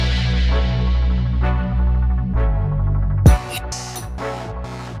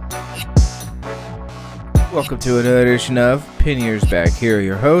Welcome to another edition of Pin Years Back. Here are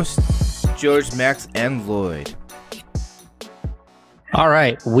your hosts, George, Max, and Lloyd. All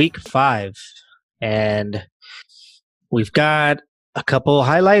right, week 5. And we've got a couple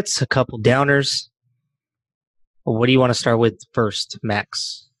highlights, a couple downers. What do you want to start with first,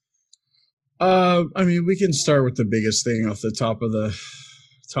 Max? We can start with the biggest thing off the top of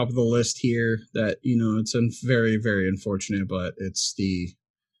the list here. That it's very, very unfortunate, but it's the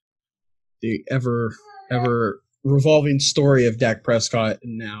ever revolving story of Dak Prescott.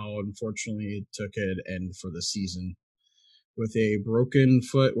 And now, unfortunately, it took an end for the season with a broken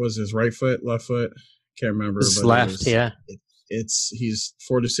foot. Was his right foot, left foot? Can't remember. His left, He's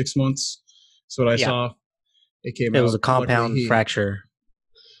 4 to 6 months. That's what I saw. It came out. It was a compound fracture.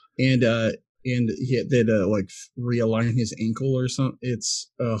 And he did realign his ankle or something.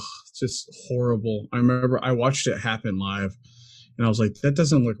 It's just horrible. I remember I watched it happen live, and I was like, that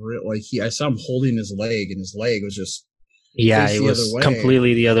doesn't look real. I saw him holding his leg, and his leg was just it was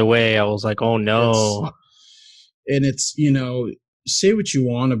completely the other way. I was like, oh no. It's say what you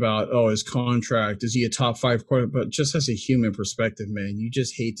want about his contract. Is he a top 5 quarterback? But just as a human perspective, man, you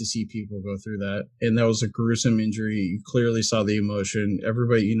just hate to see people go through that. And that was a gruesome injury. You clearly saw the emotion.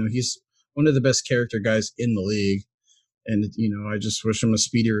 Everybody, he's one of the best character guys in the league. And, I just wish him a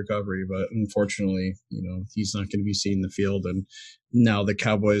speedy recovery. But unfortunately, he's not going to be seeing the field. And now the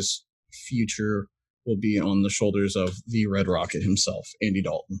Cowboys' future will be on the shoulders of the Red Rocket himself, Andy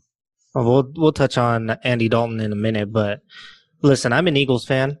Dalton. Well, we'll touch on Andy Dalton in a minute, but listen, I'm an Eagles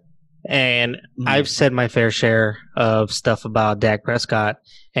fan, and I've said my fair share of stuff about Dak Prescott,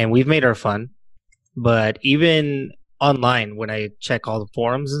 and we've made our fun. But even online, when I check all the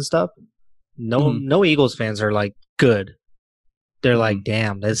forums and stuff, no Eagles fans are like good. They're like,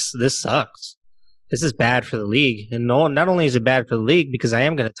 damn, this sucks. This is bad for the league. And not only is it bad for the league, because I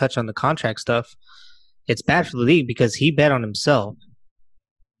am going to touch on the contract stuff, it's bad for the league because he bet on himself.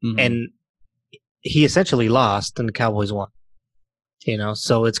 And he essentially lost and the Cowboys won.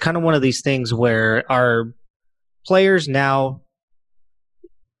 So it's kind of one of these things where our players now,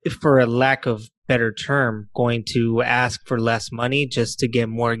 for a lack of better term, going to ask for less money just to get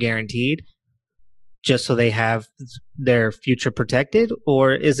more guaranteed, just so they have their future protected?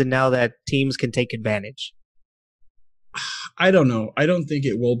 Or is it now that teams can take advantage? I don't know. I don't think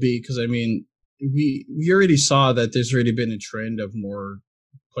it will be, because we already saw that there's already been a trend of more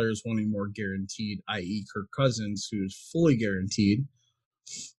players wanting more guaranteed, i.e. Kirk Cousins, who's fully guaranteed.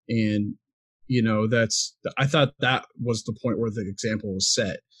 And, I thought that was the point where the example was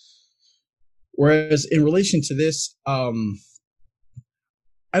set. Whereas in relation to this, I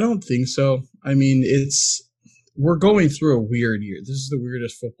don't think so. We're going through a weird year. This is the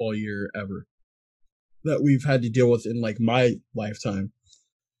weirdest football year ever that we've had to deal with in my lifetime.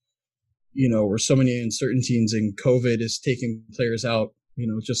 Where so many uncertainties, and COVID is taking players out.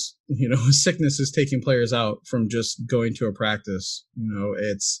 Sickness is taking players out from just going to a practice.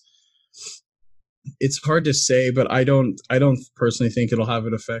 It's hard to say, but I don't personally think it'll have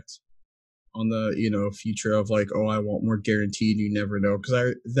an effect on the, future of I want more guaranteed. You never know.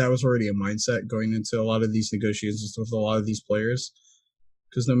 Because that was already a mindset going into a lot of these negotiations with a lot of these players.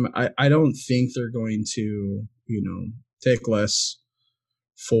 Because I don't think they're going to, take less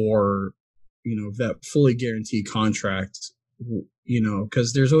for, that fully guaranteed contract.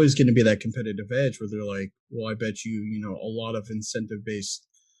 Because there's always going to be that competitive edge where they're like, well, I bet you, a lot of incentive-based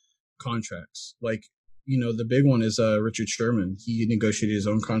contracts. The big one is Richard Sherman. He negotiated his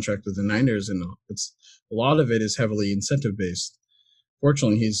own contract with the Niners, and it's a lot of it is heavily incentive-based.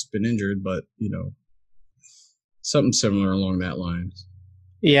 Fortunately, he's been injured, but, something similar along that line.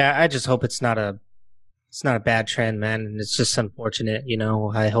 Yeah, I just hope it's not a bad trend, man, and it's just unfortunate.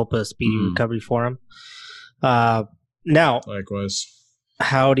 I hope a speedy recovery for him. Now, likewise.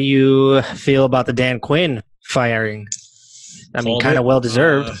 How do you feel about the Dan Quinn firing? Kind of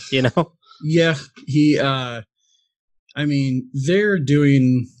well-deserved, Yeah, he, they're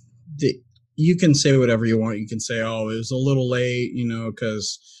doing you can say whatever you want. You can say, oh, it was a little late,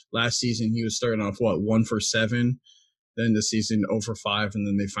 because last season he was starting off, 1 for 7, then the season 0 for 5, and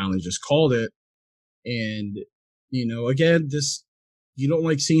then they finally just called it. And, again, you don't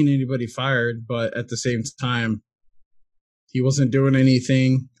like seeing anybody fired, but at the same time, he wasn't doing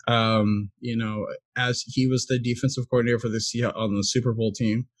anything, as he was the defensive coordinator for on the Super Bowl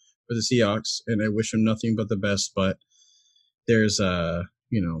team for the Seahawks, and I wish him nothing but the best. But there's, it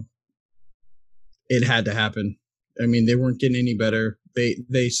had to happen. They weren't getting any better.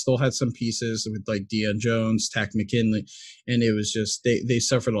 They still had some pieces with Deion Jones, Takk McKinley, and it was just they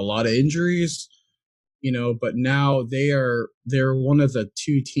suffered a lot of injuries. but now they're one of the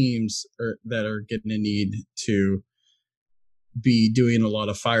two teams that are going to need to be doing a lot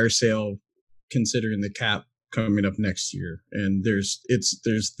of fire sale, considering the cap coming up next year. And there's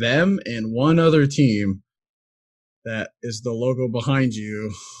them and one other team that is the logo behind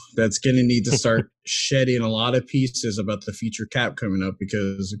you that's going to need to start shedding a lot of pieces about the future cap coming up,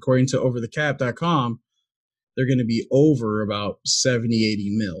 because according to overthecap.com, they're going to be over about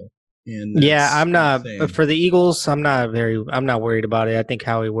 70-80 mil. And yeah, I'm not insane. for the Eagles. I'm not worried about it. I think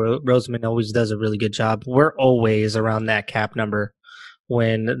Howie Roseman always does a really good job. We're always around that cap number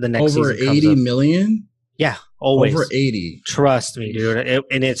when the next over season comes 80 up. million. Yeah, always over 80. Trust me, dude.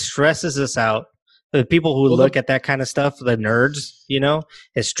 And it stresses us out. The people who look at that kind of stuff, the nerds,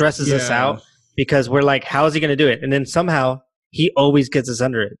 it stresses us out because we're like, how is he going to do it? And then somehow he always gets us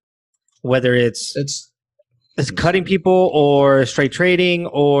under it, whether it's cutting people or straight trading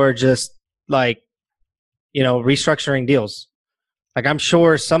or just like, restructuring deals. Like, I'm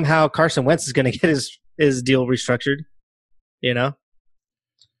sure somehow Carson Wentz is going to get his deal restructured,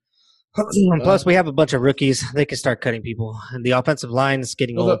 Plus, we have a bunch of rookies. They can start cutting people. And the offensive line is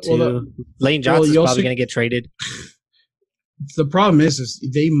getting old, too. Lane Johnson's probably going to get traded. The problem is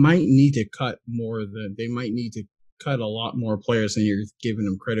they might need to cut a lot more players than you're giving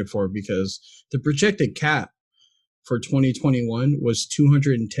them credit for, because the projected cap for 2021 was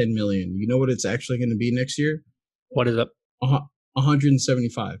 210 million. You know what it's actually going to be next year? What is it?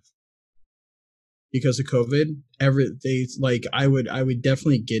 175. Because of COVID, I would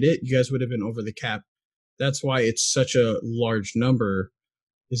definitely get it. You guys would have been over the cap. That's why it's such a large number.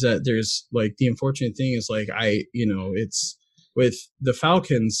 Is that there's the unfortunate thing is it's with the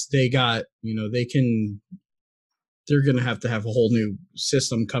Falcons. They got they're gonna have to have a whole new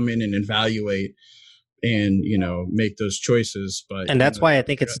system come in and evaluate and make those choices. And that's why I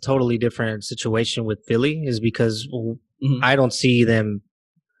think it's a totally different situation with Philly, is because I don't see them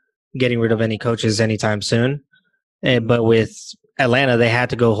getting rid of any coaches anytime soon. But with Atlanta, they had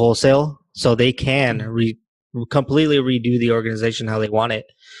to go wholesale, so they can completely redo the organization how they want it.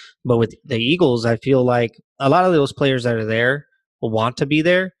 But with the Eagles, I feel like a lot of those players that are there will want to be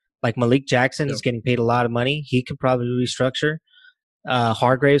there. Like Malik Jackson is getting paid a lot of money. He could probably restructure.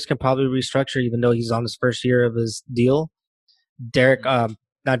 Hargraves can probably restructure, even though he's on his first year of his deal.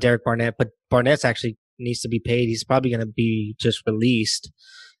 Not Derek Barnett, but Barnett's actually needs to be paid. He's probably going to be just released.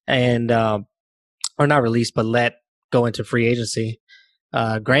 And or not released, but let go into free agency.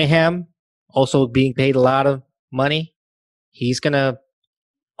 Graham also being paid a lot of money. He's gonna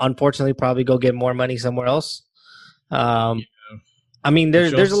unfortunately probably go get more money somewhere else. I mean,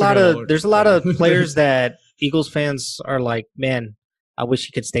 there's a lot of players that Eagles fans are like, man, I wish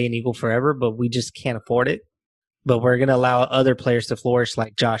he could stay in Eagle forever, but we just can't afford it. But we're gonna allow other players to flourish,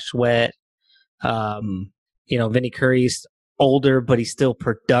 like Josh Sweat. Vinny Curry's older, but he's still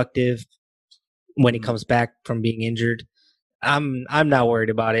productive when he comes back from being injured. I'm not worried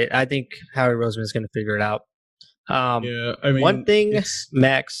about it. I think Howie Roseman is going to figure it out. One thing,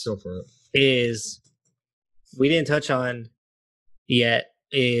 Max, is we didn't touch on yet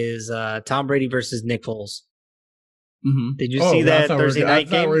is Tom Brady versus Nick Foles. Mm-hmm. Did you see that Thursday night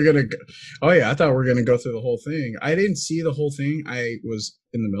game? I thought we were gonna go through the whole thing. I didn't see the whole thing. I was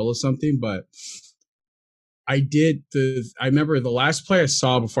in the middle of something, but I remember the last play I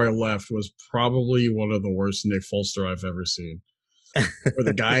saw before I left was probably one of the worst Nick Foles throw I've ever seen. Where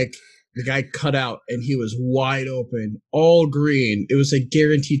the guy cut out and he was wide open, all green. It was a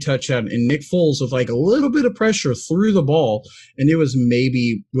guaranteed touchdown. And Nick Foles, with a little bit of pressure, threw the ball, and it was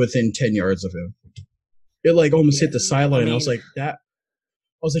maybe within 10 yards of him. It almost hit the sideline. I was like, that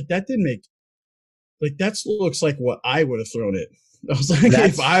didn't make that looks like what I would have thrown it. I was like,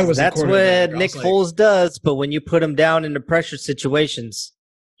 if I was that's what Nick Foles does, but when you put him down into pressure situations,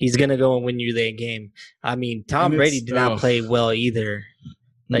 he's gonna go and win you that game. I mean, Tom Brady did not play well either.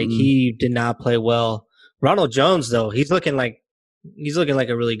 He did not play well. Ronald Jones, though, he's looking like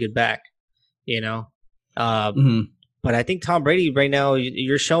a really good back, But I think Tom Brady right now,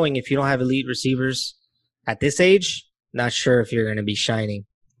 you're showing if you don't have elite receivers at this age, not sure if you're going to be shining.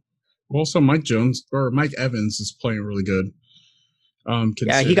 Also, Mike Evans is playing really good.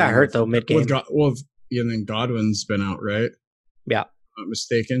 Yeah, he got hurt though mid-game. And then Godwin's been out, right? Yeah, not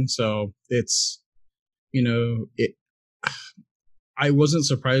mistaken. So it's, I wasn't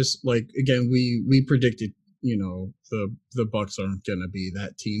surprised. Again, we predicted, the Bucks aren't gonna be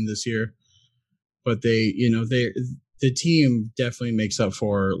that team this year, but the team definitely makes up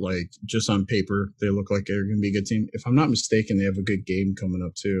for, just on paper, they look like they're gonna be a good team. If I'm not mistaken, they have a good game coming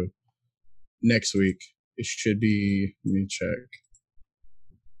up too next week. It should be. Let me check.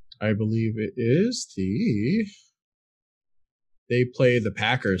 I believe it is they play the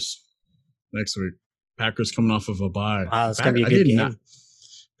Packers next week. Packers coming off of a bye. Wow, it's going to be a good game.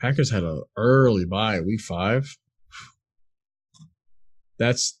 Packers had an early bye, week 5.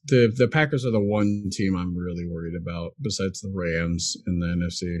 That's the Packers are the one team I'm really worried about besides the Rams in the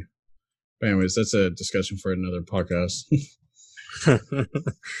NFC. But anyways, that's a discussion for another podcast.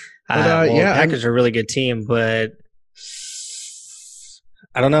 Packers are a really good team, but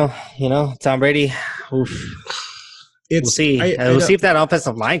I don't know. Tom Brady. Oof. We'll see. We'll see if that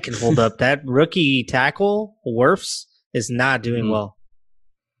offensive line can hold up. That rookie tackle, Wirfs, is not doing well.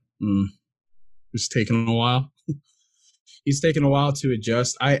 It's taking a while. He's taken a while to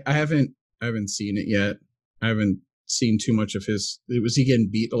adjust. I haven't seen it yet. I haven't seen too much of his. Was he getting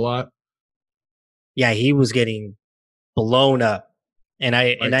beat a lot? Yeah, he was getting blown up, and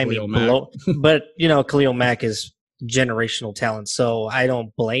I mean blown. But Khalil Mack is generational talent, so I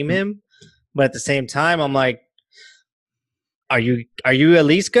don't blame him. But at the same time, I'm like, are you at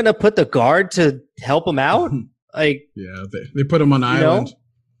least gonna put the guard to help him out? Like, yeah, they put him on island,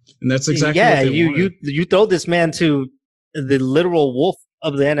 and that's exactly what they wanted. you throw this man to the literal wolf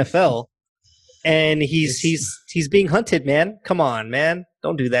of the NFL, and he's being hunted, man. Come on, man,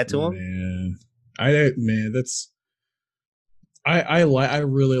 don't do that to him. That's I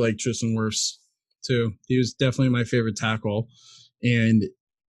really like Tristan Wirfs too. He was definitely my favorite tackle, and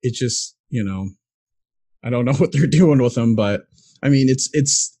it just I don't know what they're doing with him, but I mean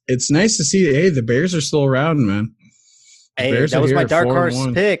it's nice to see. Hey, the Bears are still around, man. Hey, that was my dark horse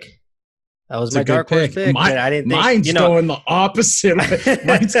pick. That was my dark horse pick. I didn't think mine's going the opposite.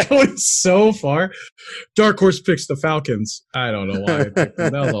 Mine's going so far. Dark horse picks the Falcons. I don't know why I picked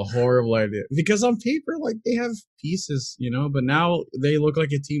them. That was a horrible idea. Because on paper, like, they have pieces, but now they look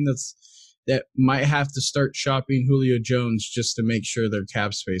like a team that might have to start shopping Julio Jones just to make sure their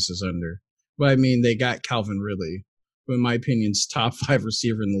cap space is under. But I mean, they got Calvin Ridley, who in my opinion is top 5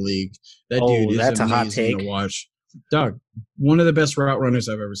 receiver in the league. That dude is amazing a hot take to watch. Doug, one of the best route runners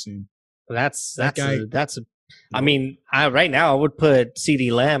I've ever seen. I mean, right now I would put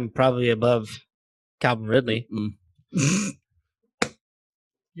CeeDee Lamb probably above Calvin Ridley.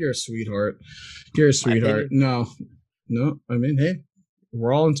 You're a sweetheart. No. I mean, hey,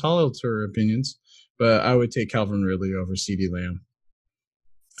 we're all entitled to our opinions, but I would take Calvin Ridley over CeeDee Lamb.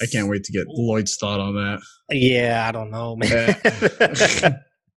 I can't wait to get Lloyd's thought on that. Yeah, I don't know, man.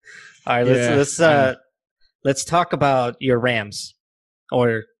 All right, let's talk about your Rams,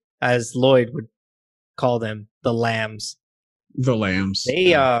 or as Lloyd would call them, the Lambs. The Lambs.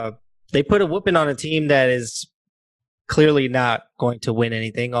 They put a whooping on a team that is clearly not going to win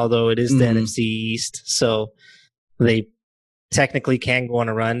anything, although it is the NFC East. So they technically can go on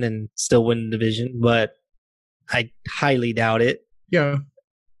a run and still win the division, but I highly doubt it. Yeah.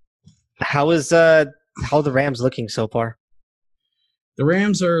 How the Rams looking so far? The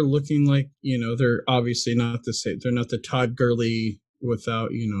Rams are looking like, they're obviously not the same. They're not the Todd Gurley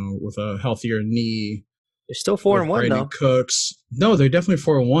without, with a healthier knee. They're still 4-1 though. Cooks. No, they're definitely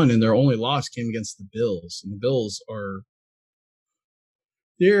 4-1, and their only loss came against the Bills. And the Bills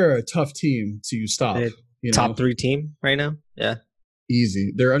they're a tough team to stop. Top 3 team right now. Yeah.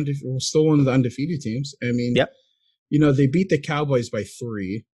 Easy. They're still one of the undefeated teams. I mean, yep. They beat the Cowboys by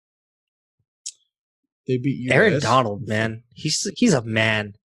 3. They beat US. Aaron Donald, man. He's a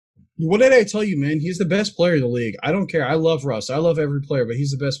man. What did I tell you, man? He's the best player in the league. I don't care. I love Russ. I love every player, but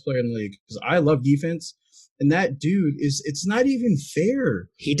he's the best player in the league because I love defense. And that dude it's not even fair.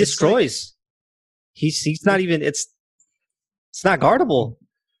 He destroys. He's not even, it's not guardable.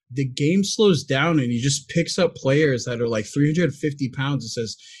 The game slows down and he just picks up players that are like 350 pounds and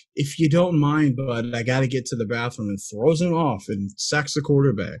says, if you don't mind, bud, I got to get to the bathroom, and throws him off and sacks the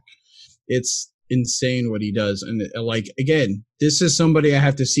quarterback. It's insane what he does. And again, this is somebody I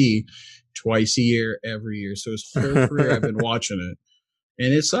have to see twice a year, every year. So his whole career I've been watching it.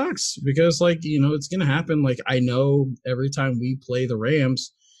 And it sucks because it's going to happen. Like, I know every time we play the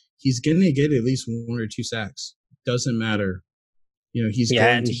Rams, he's going to get at least 1 or 2 sacks. Doesn't matter. He's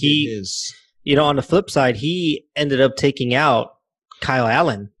going to get his. On the flip side, he ended up taking out Kyle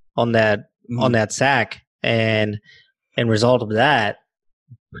Allen on that sack, and result of that,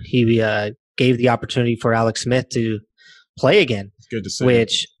 he gave the opportunity for Alex Smith to play again. It's good to see.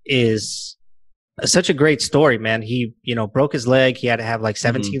 Which is such a great story, man. He, broke his leg. He had to have like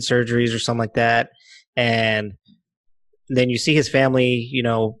 17 surgeries or something like that. And then you see his family,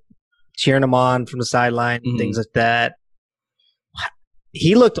 cheering him on from the sideline, things like that.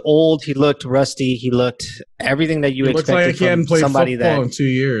 He looked old. He looked rusty. He looked everything that you expected like he hadn't from played somebody football that in 2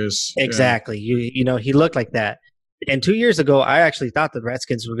 years. Exactly. Yeah. He looked like that. And 2 years ago, I actually thought the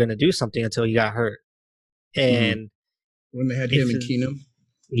Redskins were going to do something until he got hurt. And when they had him and Keenum.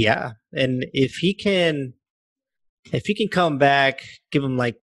 Yeah. And if he can come back, give him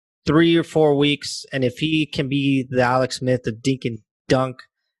like 3 or 4 weeks, and if he can be the Alex Smith, the dink and dunk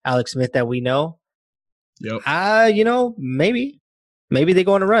Alex Smith that we know, maybe they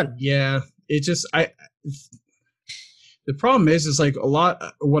go on a run. Yeah, it just the problem is like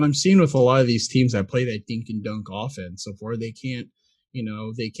what I'm seeing with a lot of these teams that play that dink and dunk offense so far, they can't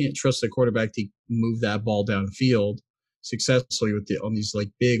trust the quarterback to move that ball downfield successfully on these like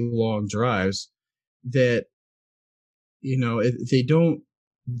big long drives that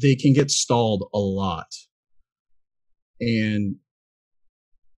they can get stalled a lot. And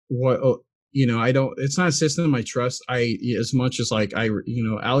it's not a system I trust. As much as like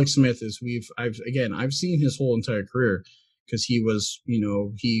Alex Smith I've seen his whole entire career, because he was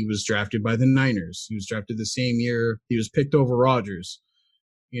drafted by the Niners. He was drafted the same year he was picked over Rodgers,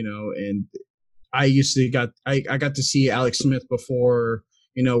 and I got to see Alex Smith before,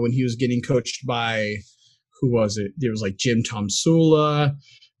 when he was getting coached by, who was it? There was like Jim Tomsula.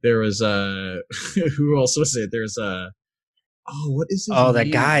 There was who else was it? There's what is his name?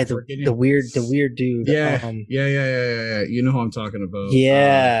 That guy, the weird dude. Yeah. You know who I'm talking about.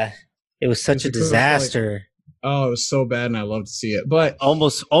 Yeah. It was such a disaster. It was so bad, and I love to see it. But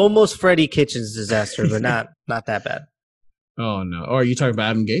almost Freddie Kitchens disaster, but not that bad. Oh no! Oh, are you talking about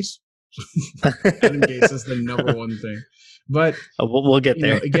Adam Gase? Adam Gase is the number one thing. But we'll get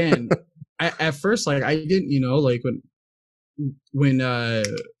there. Again, at first, like I didn't, like when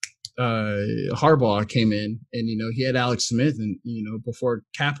Harbaugh came in, and he had Alex Smith, and before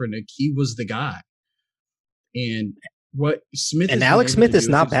Kaepernick, he was the guy. And what Smith and Alex Smith is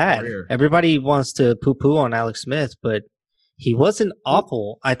not bad. Career. Everybody wants to poo-poo on Alex Smith, but he wasn't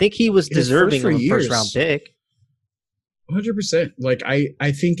awful. I think he was deserving of a first-round pick. 100%. Like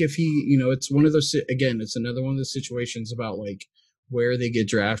I think if he, it's one of those. Again, it's another one of those situations about like where they get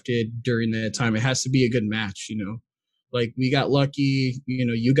drafted during that time. It has to be a good match. Like we got lucky.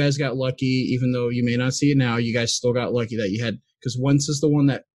 You guys got lucky, even though you may not see it now. You guys still got lucky that you had, because Wentz is the one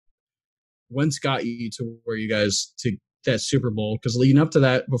that Wentz got you to where you guys to that Super Bowl, because leading up to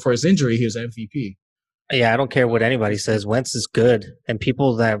that, before his injury, he was MVP. Yeah, I don't care what anybody says. Wentz is good, and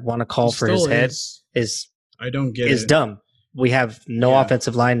people that want to call for his head is I don't get is it. Dumb. We have no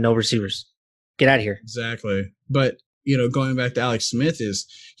offensive line, no receivers. Get out of here. Exactly. But going back to Alex Smith,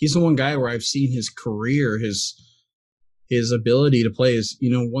 he's the one guy where I've seen his career, his ability to play is,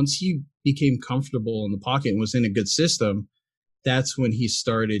 once he became comfortable in the pocket and was in a good system, that's when he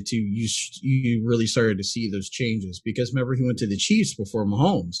started to, you really started to see those changes. Because remember, he went to the Chiefs before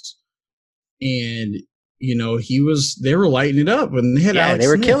Mahomes, and they were lighting it up when they had Alex they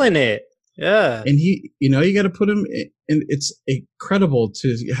were Smith. killing it. Yeah. And he, you got to put him in, and it's incredible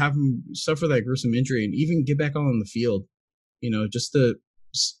to have him suffer that gruesome injury and even get back on the field, just to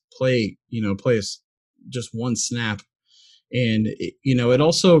play just one snap. And, it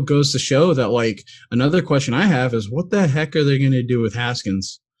also goes to show that, like, another question I have is what the heck are they going to do with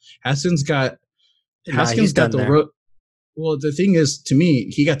Haskins? Haskins got the well, the thing is, to me,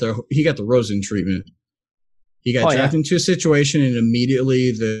 he got the Rosen treatment. He got drafted into a situation, and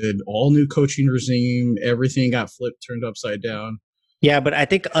immediately the all new coaching regime, everything got flipped, turned upside down. Yeah, but I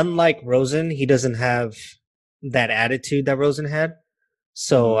think unlike Rosen, he doesn't have that attitude that Rosen had.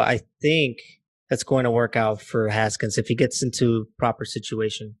 So I think that's going to work out for Haskins if he gets into proper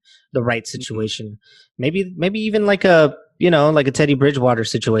situation, the right situation. Maybe even like a Teddy Bridgewater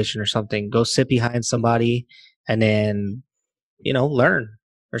situation or something. Go sit behind somebody and then, learn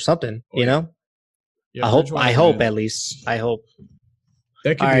or something, Yeah, I hope at least. I hope.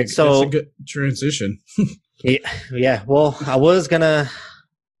 That could be that's a good transition. Yeah. Well, I was gonna.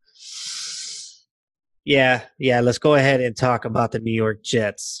 Yeah. Let's go ahead and talk about the New York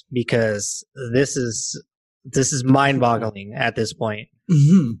Jets, because this is mind-boggling at this point.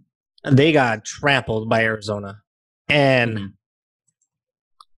 Mm-hmm. They got trampled by Arizona, and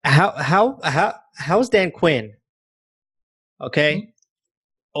how's Dan Quinn? Okay, mm-hmm.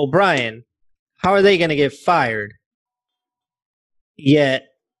 O'Brien. How are they going to get fired? Yet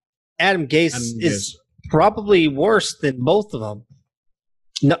Adam Gase is probably worse than both of them.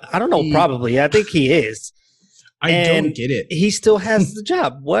 No, I don't know. Probably, I think he is. I don't get it. He still has the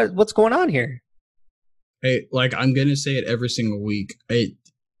job. What's going on here? Hey, like I'm going to say it every single week.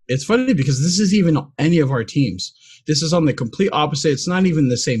 It's funny because this is even any of our teams. This is on the complete opposite. It's not even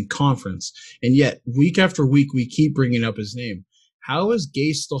the same conference, and yet week after week we keep bringing up his name. How does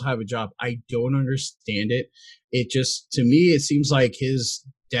Gase still have a job? I don't understand it. It just, to me, it seems like his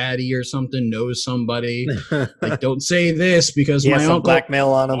daddy or something knows somebody. Like, don't say this because he my has some uncle. blackmail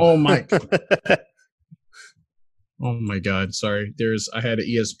on him. Oh my. Oh my God! Sorry. I had an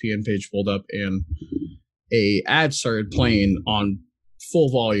ESPN page pulled up and a ad started playing on full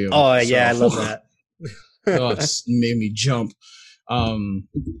volume. Oh yeah, I love that. It made me jump.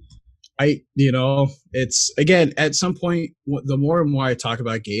 It's again at some point. The more and more I talk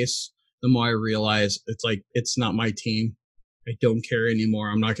about Gase, the more I realize it's like it's not my team. I don't care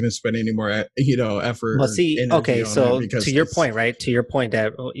anymore. I'm not going to spend any more, effort. Well, see, okay, so to your point, right? To your point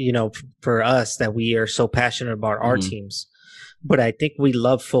that for us that we are so passionate about our teams, but I think we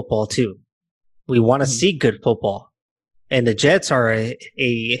love football too. We want to see good football, and the Jets are a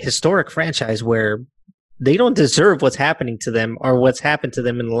historic franchise where they don't deserve what's happening to them or what's happened to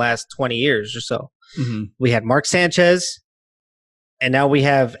them in the last 20 years or so. Mm-hmm. We had Mark Sanchez, and now we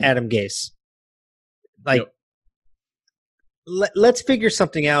have Adam Gase. Like. Yep. Let's figure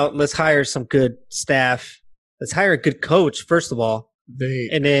something out. Let's hire some good staff. Let's hire a good coach, first of all,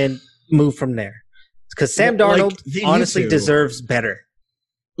 and then move from there. Because Sam Darnold honestly deserves better.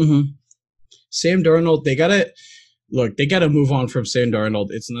 Mm-hmm. Sam Darnold, they gotta move on from Sam Darnold.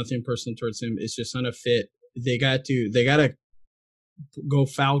 It's nothing personal towards him. It's just not a fit. They gotta go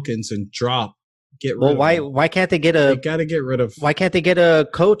Falcons and drop. Get rid of him. Why can't they get They gotta get rid of. Why can't they get a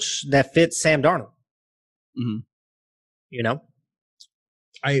coach that fits Sam Darnold? Mm-hmm.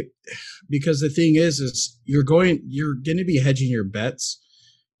 Because the thing is you're going to be hedging your bets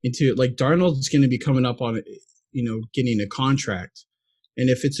into like Darnold's going to be coming up on, getting a contract. And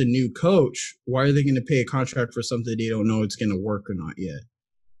if it's a new coach, why are they going to pay a contract for something they don't know it's going to work or not yet?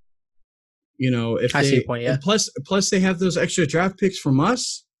 If I see your point, yeah. Plus they have those extra draft picks from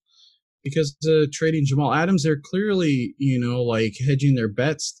us because trading Jamal Adams, they're clearly, hedging their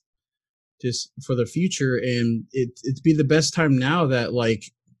bets just for the future, and it'd be the best time now that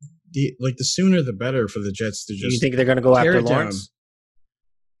the sooner the better for the Jets to just. You think they're going to go after Lawrence?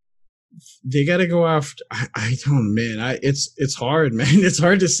 They got to go after. I don't, man. It's hard, man. It's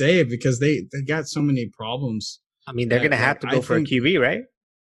hard to say because they got so many problems. I mean, they're going to have to go for a QB, right?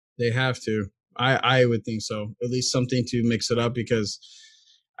 They have to. I would think so. At least something to mix it up because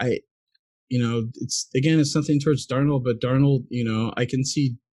it's something towards Darnold, but Darnold, I can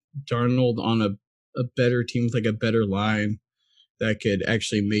see Darnold on a better team with a better line that could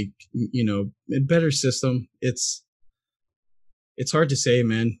actually make a better system. It's hard to say,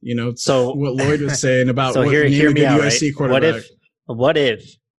 man. So what Lloyd was saying about hear me out, USC right? quarterback. What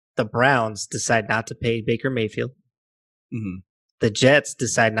if the Browns decide not to pay Baker Mayfield? Mm-hmm. The Jets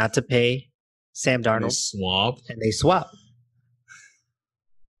decide not to pay Sam Darnold. And they swap.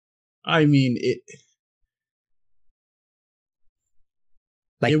 I mean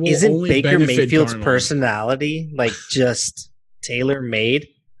isn't Baker Mayfield's personality just tailor-made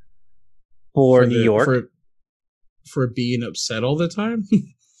for New York? For being upset all the time?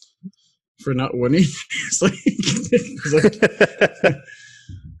 For not winning?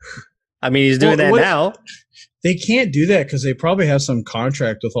 I mean, he's doing that now. They can't do that because they probably have some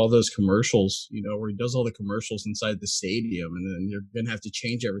contract with all those commercials, where he does all the commercials inside the stadium, and then you're going to have to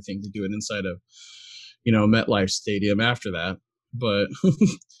change everything to do it inside of, MetLife Stadium after that. But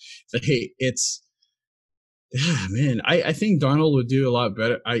man, I think Darnold would do a lot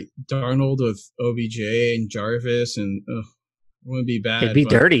better. Darnold with OBJ and Jarvis and it wouldn't be bad. It'd be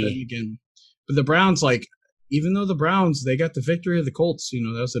dirty again. But the Browns, even though the Browns they got the victory of the Colts,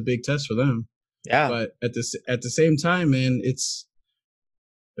 that was a big test for them. Yeah. But at the same time, man,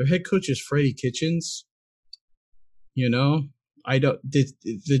 their head coach is Freddie Kitchens. The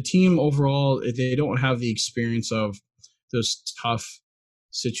team overall they don't have the experience of those tough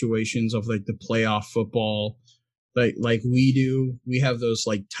situations of the playoff football like we do. We have those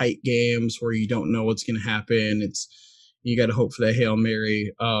tight games where you don't know what's going to happen. You got to hope for that Hail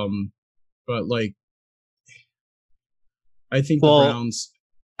Mary. But I think the Browns.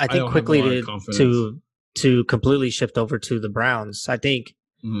 I think quickly to completely shift over to the Browns. I think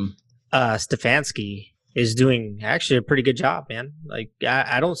Stefanski is doing actually a pretty good job, man.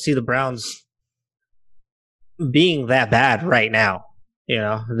 I don't see the Browns being that bad right now. They're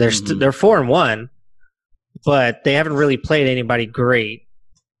 4-1, but they haven't really played anybody great.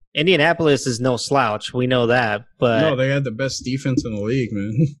 Indianapolis is no slouch. We know that, but no, they had the best defense in the league,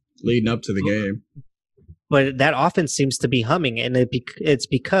 man, leading up to the game. But that offense seems to be humming, and it's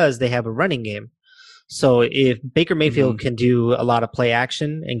because they have a running game. So if Baker Mayfield can do a lot of play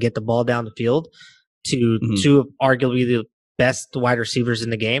action and get the ball down the field to two of arguably the best wide receivers in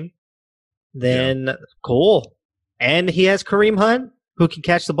the game, then cool. And he has Kareem Hunt, who can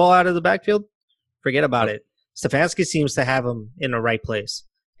catch the ball out of the backfield. Forget about it. Stefanski seems to have him in the right place.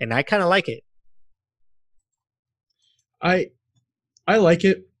 and I kind of like it. I like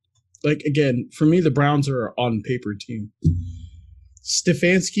it. Like, again, for me, the Browns are an on paper team.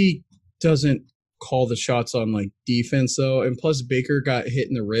 Stefanski doesn't call the shots on like defense though, and plus Baker got hit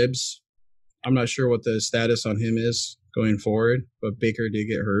in the ribs. I'm not sure what the status on him is going forward, but Baker did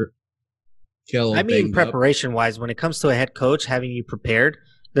get hurt. I mean, preparation wise, when it comes to a head coach having you prepared,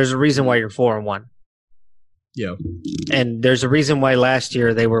 there's a reason why you're 4-1. Yeah, and there's a reason why last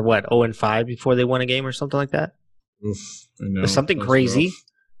year they were 0-5 before they won a game or something like that. Oof, I know. There's something crazy rough.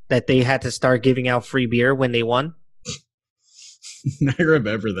 that they had to start giving out free beer when they won. I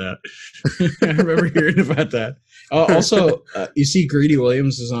remember that. I remember hearing about that. Also, you see, Greedy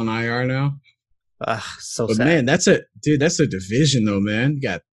Williams is on IR now. So but sad. Man, that's a division though, man. You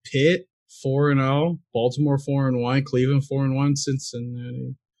got Pitt 4-0, Baltimore 4-1, Cleveland 4-1,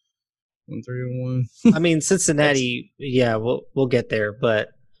 Cincinnati 1-3-1. I mean, Cincinnati, yeah, we'll get there, but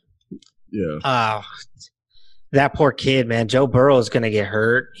yeah, that poor kid, man. Joe Burrow is gonna get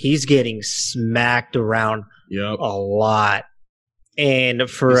hurt. He's getting smacked around a lot. And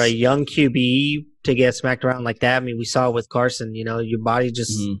for a young QB to get smacked around like that, I mean, we saw it with Carson. You know, your body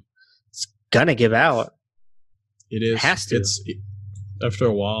just it's gonna give out. It is. It has to. After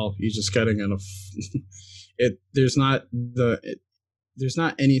a while, you just gotta there's not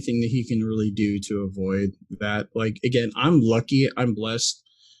anything that he can really do to avoid that. Like, again, I'm lucky. I'm blessed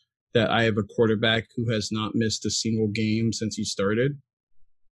that I have a quarterback who has not missed a single game since he started,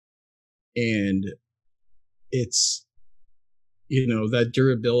 and it's. That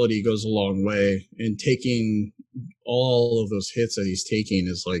durability goes a long way, and taking all of those hits that he's taking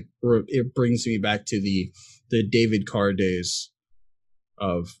is like, it brings me back to the David Carr days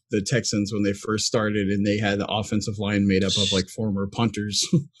of the Texans when they first started and they had the offensive line made up of like former punters.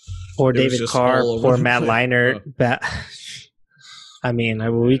 Poor David Carr, poor Matt Leinart. I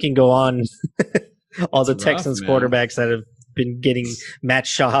mean, we can go on. All the Texans quarterbacks that have been getting Matt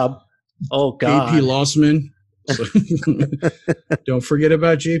Schaub. Oh, God. JP Lossman. So, don't forget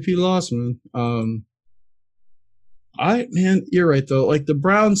about JP Lossman. You're right though. Like the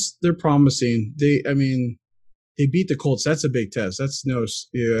Browns, they're promising. They beat the Colts. That's a big test. That's no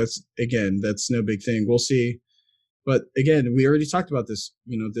big thing. We'll see. But again, we already talked about this.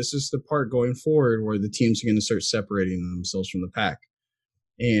 This is the part going forward where the teams are going to start separating themselves from the pack.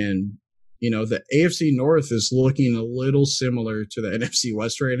 And the AFC North is looking a little similar to the NFC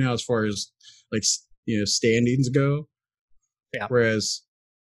West right now as far as like standings go. Yeah. Whereas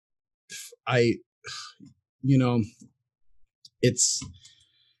there's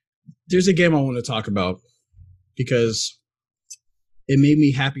a game I want to talk about because it made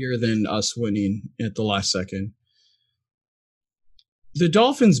me happier than us winning at the last second. The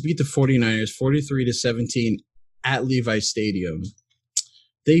Dolphins beat the 49ers 43-17 at Levi Stadium.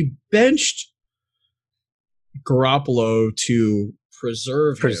 They benched Garoppolo to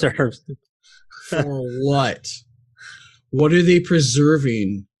preserve him. For what? What are they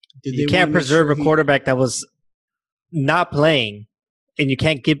preserving? You can't preserve a quarterback that was not playing, and you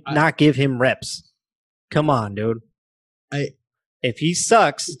can't not give him reps. Come on, dude. If he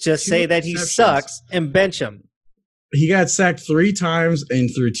sucks, just say that he sucks and bench him. He got sacked 3 times and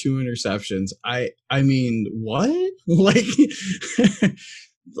threw 2 interceptions. I mean, what? Like,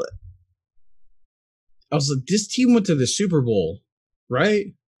 I was like, this team went to the Super Bowl, right?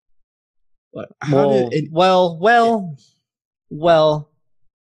 Like, well.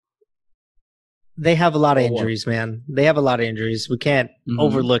 They have a lot of injuries, man. They have a lot of injuries. We can't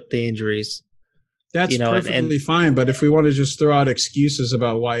overlook the injuries. That's perfectly fine. But if we want to just throw out excuses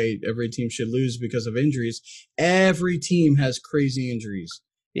about why every team should lose because of injuries, every team has crazy injuries.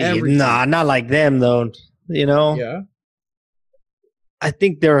 Nah, not like them though. Yeah. I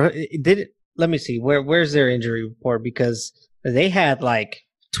think let me see. Where's their injury report? Because they had like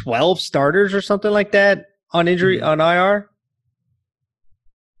 12 starters or something like that on injury on IR.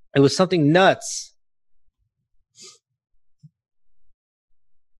 It was something nuts.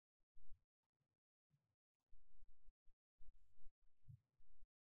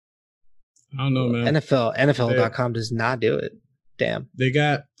 I don't know, man. NFL.com does not do it. Damn.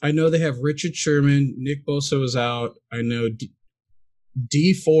 I know they have Richard Sherman. Nick Bosa was out. I know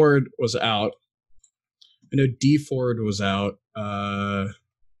D Ford was out. Let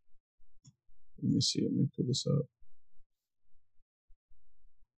me see. Let me pull this up.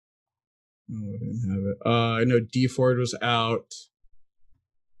 No, I didn't have it. I know D Ford was out.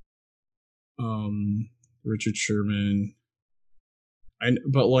 Richard Sherman.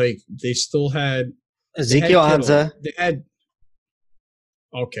 But like they still had Ezekiel Anza. They had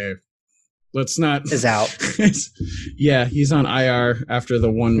okay. Let's not is out. Yeah, he's on IR after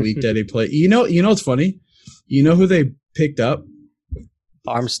the 1 week that he played. You know what's funny? You know who they picked up?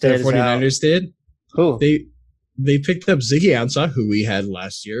 Armstead The 49ers did? Who? They picked up Ziggy Ansah, who we had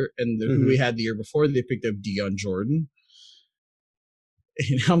last year, and who we had the year before. They picked up Dion Jordan.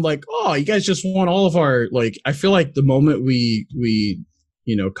 And I'm like, oh, you guys just won all of our, like, I feel like the moment we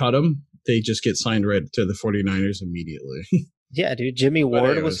cut them, they just get signed right to the 49ers immediately. Yeah, dude. Jimmy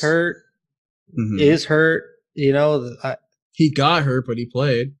Ward was hurt, is hurt. He got hurt, but he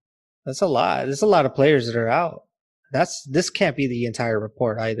played. That's a lot. There's a lot of players that are out. This can't be the entire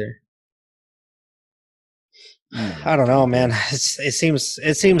report either. I don't know, man. It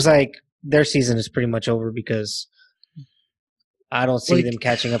seems like their season is pretty much over because I don't see them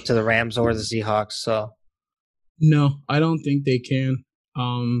catching up to the Rams or the Seahawks. So no, I don't think they can.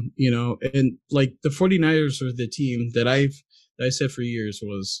 And like the 49ers are the team that I said for years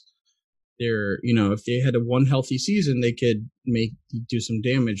was if they had one healthy season, they could do some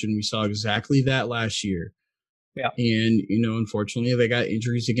damage, and we saw exactly that last year. Yeah. And, unfortunately they got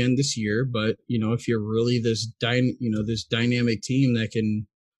injuries again this year, but if you're really this dynamic team that can,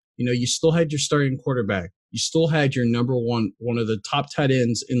 you still had your starting quarterback. You still had your number one of the top tight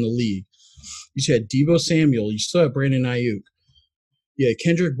ends in the league. You had Deebo Samuel. You still had Brandon Ayuk. You had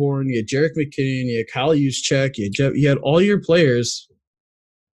Kendrick Bourne. You had Jerick McKinnon. You had Kyle Juszczyk. You had all your players.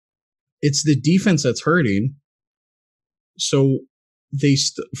 It's the defense that's hurting. So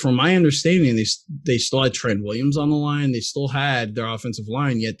from my understanding, they still had Trent Williams on the line. They still had their offensive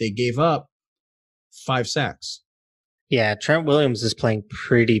line, yet they gave up 5 sacks. Yeah, Trent Williams is playing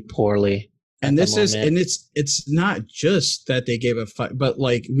pretty poorly. And it's not just that they gave up 5, but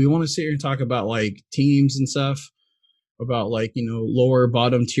like we want to sit here and talk about like teams and stuff, about like lower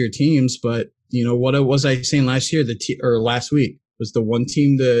bottom tier teams. But what was I saying last year? Last week was the one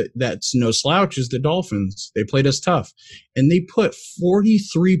team that's no slouch is the Dolphins. They played us tough, and they put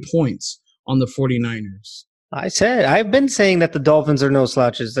 43 points on the 49ers. I've been saying that the Dolphins are no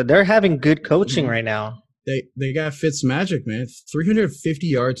slouches, that they're having good coaching right now. They got Fitzmagic, man. 350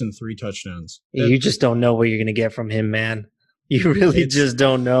 yards and 3 touchdowns. You just don't know what you're going to get from him, man. You really just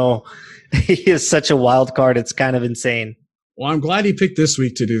don't know. He is such a wild card. It's kind of insane. Well, I'm glad he picked this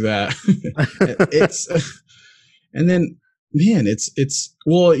week to do that. And then, man, it's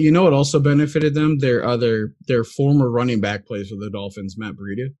well, it also benefited them. Their former running back plays for the Dolphins, Matt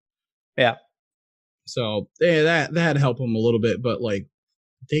Breida. Yeah. So that helped them a little bit, but like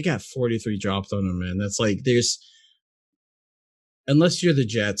they got 43 dropped on them, man. That's like unless you're the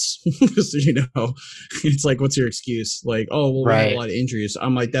Jets, it's like, what's your excuse? Like, oh, well, we had a lot of injuries.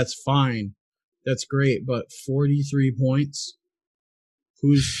 I'm like, that's fine. That's great. But 43 points,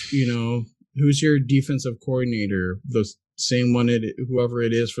 who's your defensive coordinator? The same one, whoever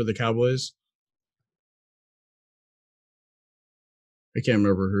it is for the Cowboys. I can't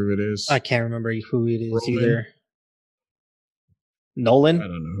remember who it is. I can't remember who it is Roman. either. Nolan? I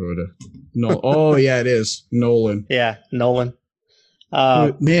don't know who it is. No. Oh, yeah, it is. Nolan. Yeah, Nolan.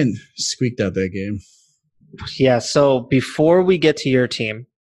 Man, squeaked out that game. Yeah, so before we get to your team,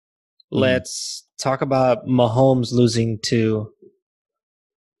 let's talk about Mahomes losing to,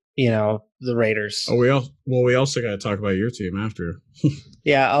 the Raiders. Oh, we also got to talk about your team after.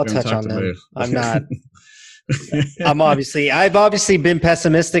 Yeah, I'll touch on them. I'm not. I've obviously been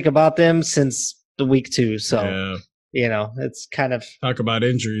pessimistic about them since the week 2. So, it's kind of talk about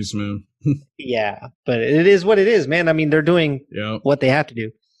injuries, man. Yeah, but it is what it is, man. I mean, they're doing what they have to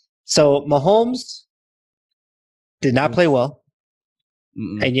do. So Mahomes did not play well,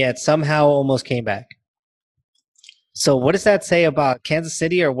 and yet somehow almost came back. So what does that say about Kansas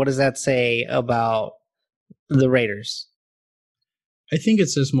City, or what does that say about the Raiders? I think it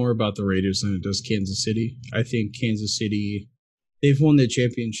says more about the Raiders than it does Kansas City. I think Kansas City, they've won the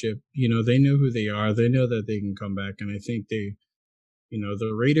championship. They know who they are. They know that they can come back. And I think the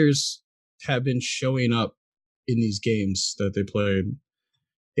Raiders have been showing up in these games that they played.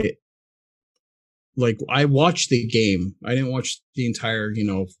 Like, I watched the game. I didn't watch the entire,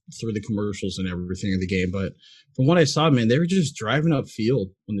 through the commercials and everything of the game. But from what I saw, man, they were just driving up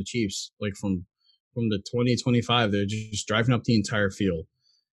field on the Chiefs. Like, from the 20-25, they're just driving up the entire field.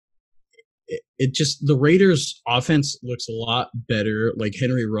 It just, the Raiders offense looks a lot better. Like,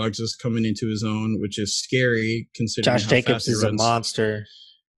 Henry Ruggs is coming into his own, which is scary considering Josh Jacobs is a monster.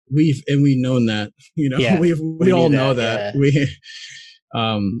 We've known that, we all know that.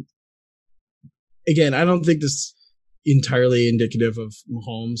 Yeah. Again, I don't think this entirely indicative of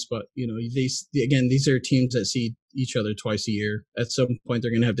Mahomes, but these are teams that see each other twice a year. At some point,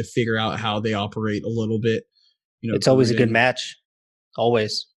 they're going to have to figure out how they operate a little bit. It's always a good match.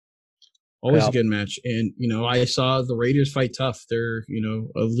 Always. Always a good match. And, I saw the Raiders fight tough. They're, a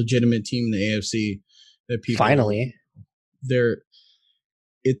legitimate team in the AFC that people finally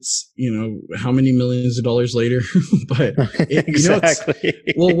it's, how many millions of dollars later, but exactly.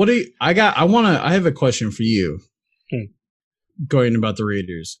 I have a question for you going about the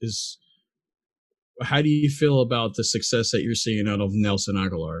Raiders is how do you feel about the success that you're seeing out of Nelson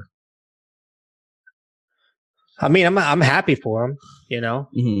Aguilar? I mean, I'm happy for him,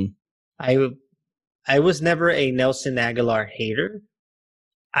 Mm-hmm. I was never a Nelson Aguilar hater.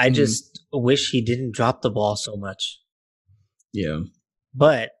 I just wish he didn't drop the ball so much. Yeah.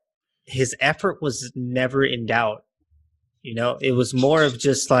 But his effort was never in doubt. It was more of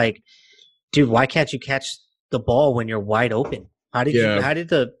just like, dude, why can't you catch the ball when you're wide open? How did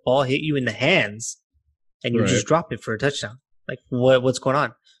the ball hit you in the hands and you just drop it for a touchdown? Like what's going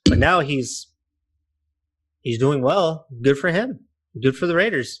on? But now he's doing well. Good for him. Good for the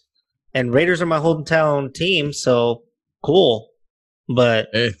Raiders. And Raiders are my hometown team, so cool. But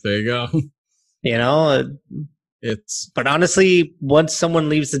hey, there you go. But honestly, once someone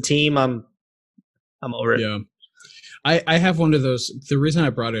leaves the team, I'm over it. Yeah. I have one of those. The reason I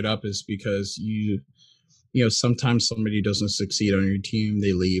brought it up is because sometimes somebody doesn't succeed on your team,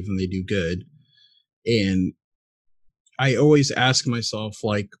 they leave and they do good. And I always ask myself,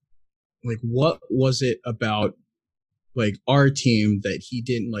 like what was it about like our team that he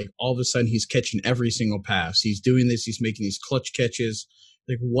didn't like all of a sudden he's catching every single pass. He's doing this, he's making these clutch catches.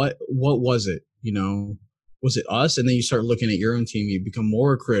 Like what was it? Was it us? And then you start looking at your own team, you become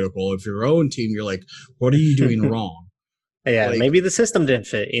more critical of your own team. You're like, what are you doing wrong? Yeah, maybe the system didn't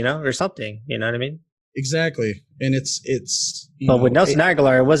fit, or something. You know what I mean? Exactly. And it's but with Nelson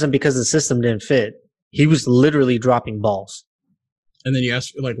Aguilar, it wasn't because the system didn't fit. He was literally dropping balls. And then you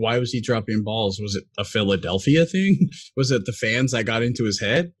ask, like, why was he dropping balls? Was it a Philadelphia thing? Was it the fans that got into his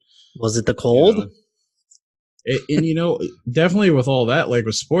head? Was it the cold? Definitely with all that, like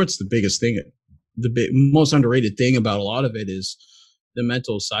with sports, the biggest thing, most underrated thing about a lot of it is the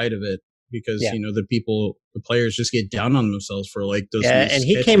mental side of it. Because, the players just get down on themselves for like those. Yeah, and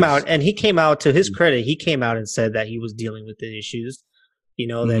he came out, to his credit, he came out and said that he was dealing with the issues.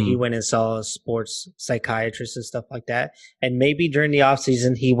 That he went and saw a sports psychiatrist and stuff like that. And maybe during the off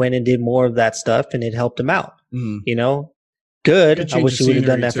season, he went and did more of that stuff and it helped him out. Good. I wish he would have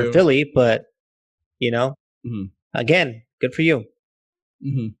done that for Philly, but, again, good for you.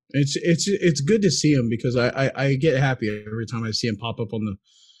 Mm-hmm. It's good to see him because I get happy every time I see him pop up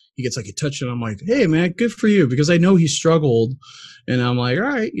he gets like a touch and I'm like, hey man, good for you. Because I know he struggled and I'm like, all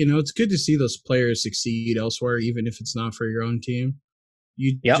right, it's good to see those players succeed elsewhere, even if it's not for your own team.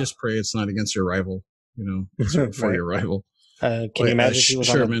 You just pray it's not against your rival, it's for your rival. Can you imagine if he was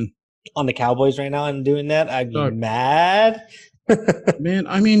on the Cowboys right now and doing that? I'd be mad. Man,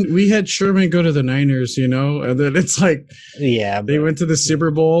 I mean, we had Sherman go to the Niners, and then it's like, they went to the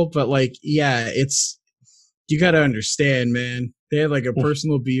Super Bowl, but like, you got to understand, man. They had like a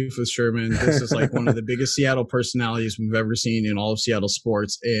personal beef with Sherman. This is like one of the biggest Seattle personalities we've ever seen in all of Seattle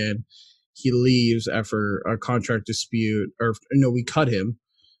sports, and he leaves after a contract dispute, we cut him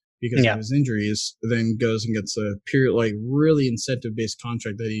because of his injuries, then goes and gets a really incentive-based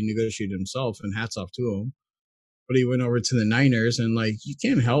contract that he negotiated himself, and hats off to him. But he went over to the Niners, and like, you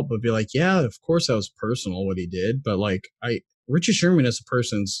can't help but be like, yeah, of course that was personal what he did. But like, Richard Sherman as a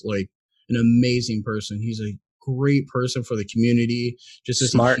person's like an amazing person. He's a great person for the community, just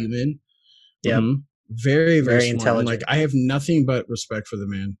as a human. Yeah. Mm-hmm. Very, very smart. intelligent. Like, I have nothing but respect for the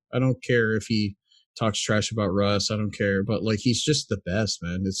man. I don't care if he talks trash about Russ. I don't care. But like, he's just the best,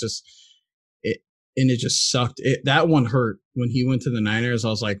 man. It's just and it just sucked. That one hurt when he went to the Niners. I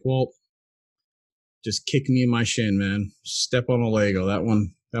was like, well, just kick me in my shin, man. Step on a Lego. That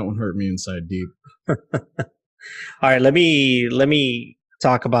one hurt me inside deep. All right, let me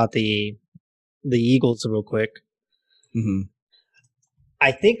talk about the Eagles real quick. Mm-hmm.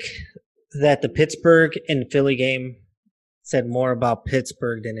 I think that the Pittsburgh and Philly game said more about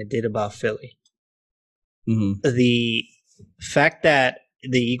Pittsburgh than it did about Philly. Mm-hmm. The fact that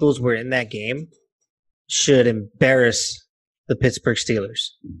the Eagles were in that game should embarrass the Pittsburgh Steelers.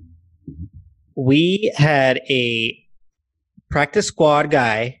 We had a practice squad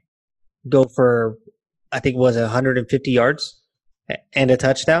guy go for, I think it was 150 yards and a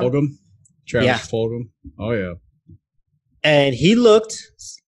touchdown. Travis Fulgham. Oh, yeah. And he looked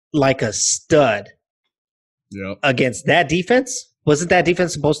like a stud against that defense. Wasn't that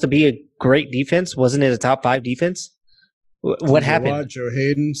defense supposed to be a great defense? Wasn't it a top 5 defense? What happened? Joe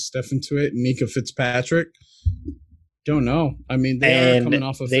Hayden, Stephen Tuitt, Mika Fitzpatrick. Don't know. I mean, they are coming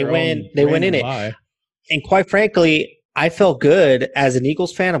off of they went in it. And quite frankly, I felt good as an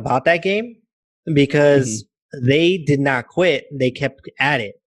Eagles fan about that game because they did not quit. They kept at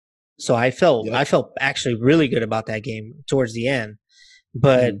it. So I felt actually really good about that game towards the end.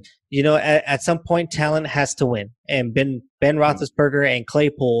 But at some point, talent has to win, and Ben Roethlisberger and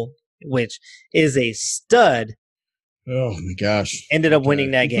Claypool, which is a stud, oh my gosh, ended up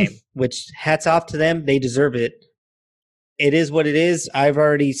winning that game. Which hats off to them; they deserve it. It is what it is. I've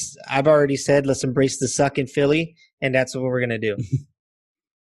already said let's embrace the suck in Philly, and that's what we're gonna do.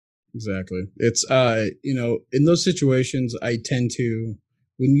 Exactly. It's in those situations, I tend to,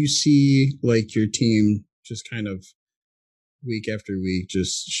 when you see like your team just kind of week after week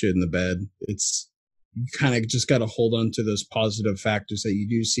just shit in the bed, it's you kind of just got to hold on to those positive factors that you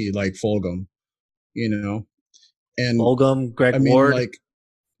do see, like Fulgham, and Fulgham, Ward. like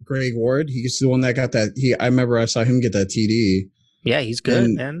Greg Ward, he's the one that got that. I remember I saw him get that TD. Yeah, he's good,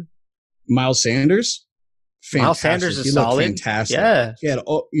 man. Miles Sanders. Fantastic. Miles Sanders is solid. Fantastic. Yeah.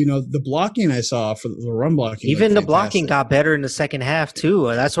 The blocking I saw for the run blocking. Even the blocking got better in the second half too.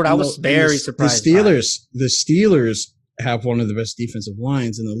 That's what I was very surprised. The Steelers have one of the best defensive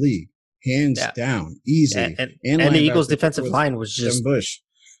lines in the league, hands down, easy. And the Eagles' defensive line was just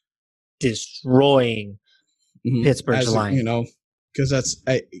destroying Pittsburgh's line. Because that's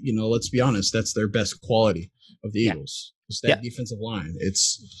let's be honest, that's their best quality of the Eagles. It's that defensive line.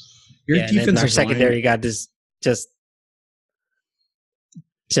 It's your defensive our secondary got just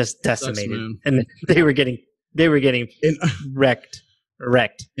decimated, and they were getting wrecked.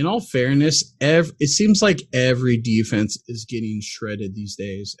 In all fairness, it seems like every defense is getting shredded these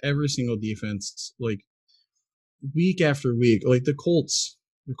days. Every single defense, like week after week, like the Colts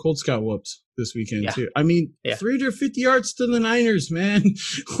got whooped this weekend too. I mean, 350 yards to the Niners, man.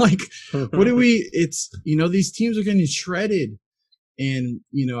 Like, what do we? It's these teams are getting shredded, and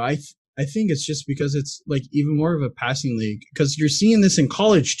I think it's just because it's like even more of a passing league, because you're seeing this in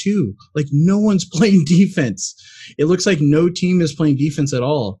college too. Like no one's playing defense. It looks like no team is playing defense at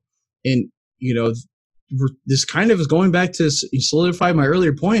all. And, this kind of is going back to solidify my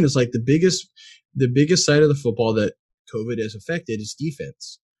earlier point, is like the biggest side of the football that COVID has affected is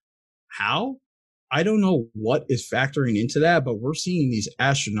defense. How? I don't know what is factoring into that, but we're seeing these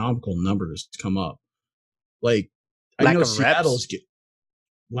astronomical numbers come up. Like I know Seattle's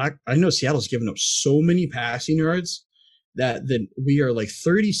given up so many passing yards that we are like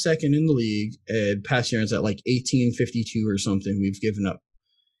 32nd in the league at passing yards at like 1852 or something we've given up.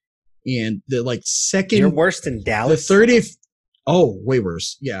 And the like second, you're worse than Dallas. The 30th. Oh, way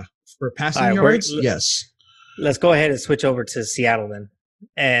worse. Yeah. For passing yards. Yes. Let's go ahead and switch over to Seattle then.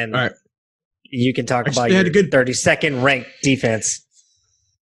 And all right, you can talk about your 32nd ranked defense.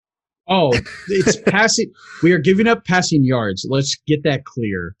 Oh, it's passing. We are giving up passing yards. Let's get that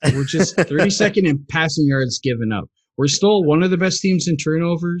clear. We're just 32nd in passing yards given up. We're still one of the best teams in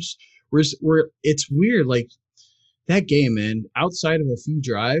turnovers. It's weird. Like that game, man, outside of a few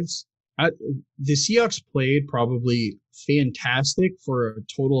drives, the Seahawks played probably fantastic for a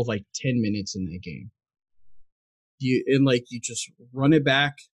total of like 10 minutes in that game. You just run it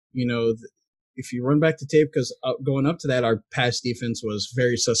back, if you run back the tape, because going up to that, our pass defense was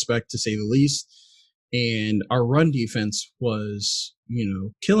very suspect to say the least, and our run defense was,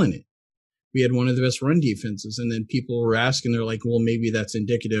 killing it. We had one of the best run defenses, and then people were asking, they're like, well, maybe that's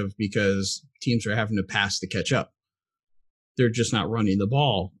indicative because teams are having to pass to catch up. They're just not running the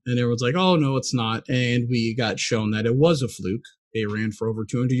ball. And everyone's like, oh, no, it's not. And we got shown that it was a fluke. They ran for over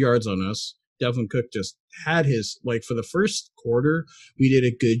 200 yards on us. Devin Cook just had for the first quarter, we did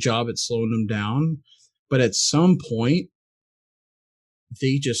a good job at slowing them down. But at some point,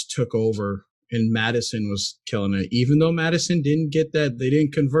 they just took over, and Madison was killing it. Even though Madison didn't get that, they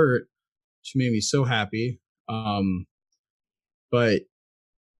didn't convert, which made me so happy. But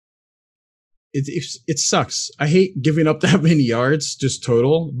it sucks. I hate giving up that many yards, just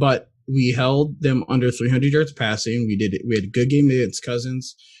total, but we held them under 300 yards passing. We had a good game against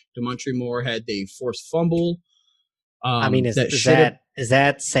Cousins. Demontre Moore had a forced fumble. Is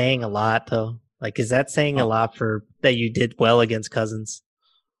that saying a lot though? Like, is that saying a lot for that you did well against Cousins?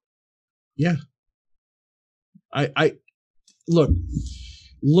 Yeah. I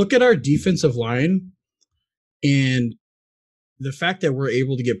look at our defensive line and the fact that we're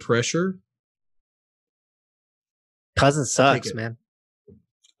able to get pressure. Cousins sucks, man.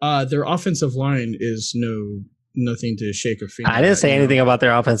 Their offensive line is nothing to shake a finger. I didn't say anything about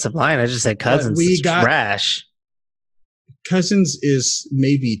their offensive line. I just said Cousins is trash. Cousins is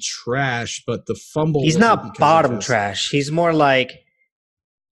maybe trash, but the fumble. He's not bottom trash. He's more like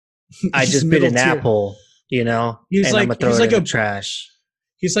I just bit an apple, He's and like, I'm gonna throw it in the trash.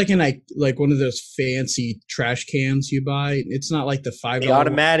 He's like in like one of those fancy trash cans you buy. It's not like the $5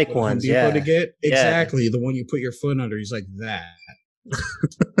 automatic ones. Yeah, to get exactly the one you put your foot under. He's like that.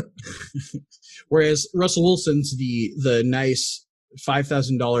 Whereas Russell Wilson's the nice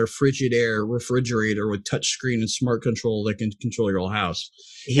 $5,000 Frigidaire refrigerator with touchscreen and smart control that can control your whole house.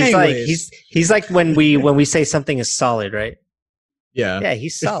 He's like when we say something is solid, right? Yeah,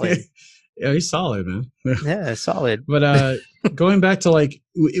 he's solid. Yeah, he's solid, man. Yeah, solid. But going back to like,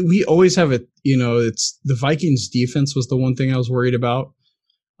 we always have it. It's the Vikings defense was the one thing I was worried about.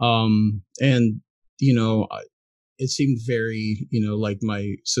 And it seemed very, like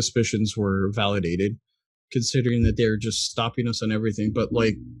my suspicions were validated, considering that they're just stopping us on everything. But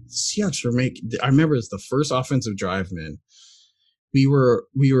like Seahawks I remember it's the first offensive drive, man. We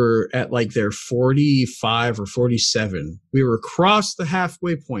were at like their 45 or 47. We were across the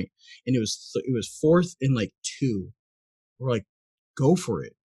halfway point, and it was 4th and like 2. We're like, go for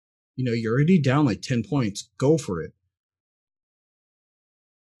it. You're already down like 10 points. Go for it.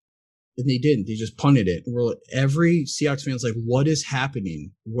 And they didn't. They just punted it. And every Seahawks fan's like, what is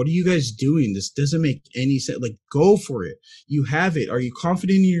happening? What are you guys doing? This doesn't make any sense. Like, go for it. You have it. Are you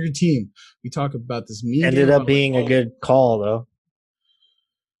confident in your team? We talk about this. Ended up being a good call, though.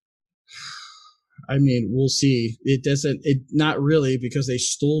 I mean, we'll see. Not really, because they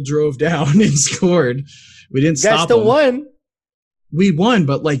still drove down and scored. We didn't stop them. You guys still won. We won,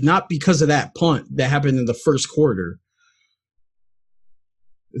 but like not because of that punt that happened in the first quarter.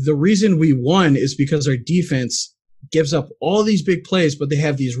 The reason we won is because our defense gives up all these big plays, but they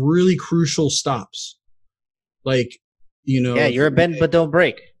have these really crucial stops. Like, Yeah, you're a bend but don't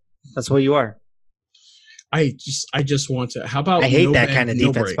break. That's what you are. I just want to. How about I hate no that bend, kind of no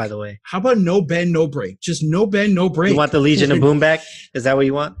defense, break? by the way. How about no bend, no break? Just no bend, no break. You want the Legion of Boom back? Is that what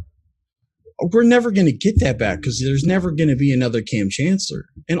you want? We're never going to get that back because there's never going to be another Cam Chancellor.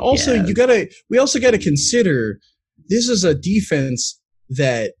 And also, we also got to consider this is a defense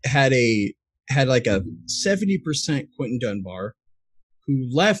that had like a 70% Quentin Dunbar, who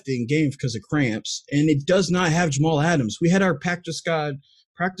left in game because of cramps, and it does not have Jamal Adams. We had our practice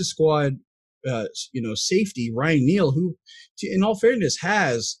squad safety Ryan Neal, who, in all fairness,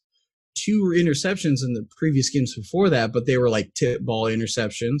 has 2 interceptions in the previous games before that, but they were like tip ball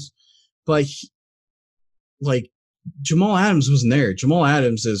interceptions. But like Jamal Adams wasn't there. Jamal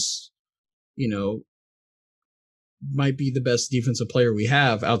Adams is, might be the best defensive player we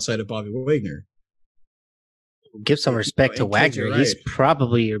have outside of Bobby Wagner. Give some respect to Wagner. Right. He's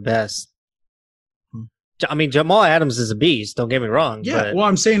probably your best. I mean, Jamal Adams is a beast. Don't get me wrong. Yeah, well,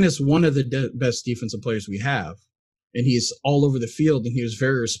 I'm saying it's one of the best defensive players we have, and he's all over the field, and he was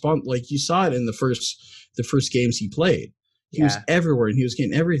very responsive. Like you saw it in the first games he played. He was everywhere, and he was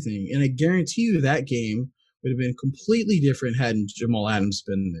getting everything. And I guarantee you that game would have been completely different had Jamal Adams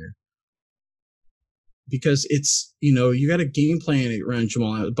been there. Because it's, you got a game plan around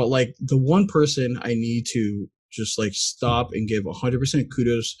Jamal Adams, but like the one person I need to just like stop and give 100%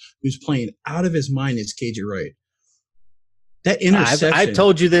 kudos who's playing out of his mind is KJ Wright. That interception. I've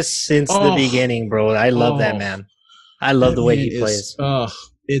told you this since the beginning, bro. I love that man. I love the way he plays.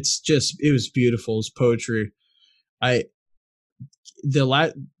 It was beautiful. It's poetry.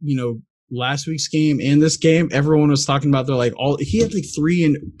 Last week's game and this game, everyone was talking about. They're like, he had like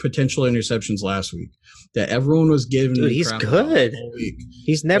 3 potential interceptions last week that everyone was giving. Dude, he's good.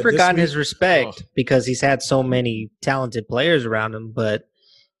 He's never gotten his respect because he's had so many talented players around him, but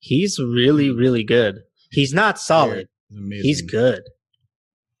he's really, really good. He's not solid. He's good.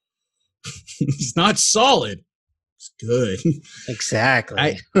 He's not solid. He's good.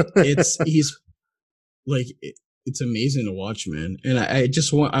 Exactly. It's amazing to watch, man. And I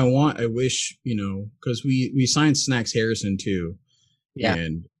wish, because we signed Snacks Harrison too. Yeah.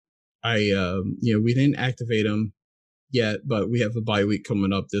 And we didn't activate him yet, but we have a bye week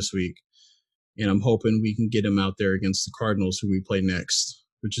coming up this week. And I'm hoping we can get him out there against the Cardinals, who we play next,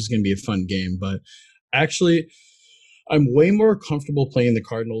 which is going to be a fun game. But actually, I'm way more comfortable playing the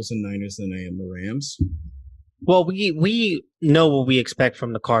Cardinals and Niners than I am the Rams. Well, we know what we expect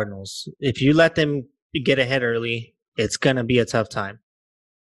from the Cardinals. If you let them get ahead early, it's going to be a tough time.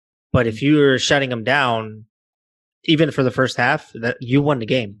 But if you're shutting them down, even for the first half, that you won the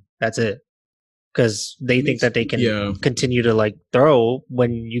game. That's it. Because they think that they can continue to like throw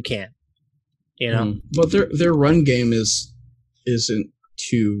when you can't. But their run game isn't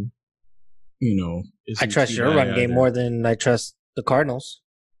too, I trust your run game more than I trust the Cardinals.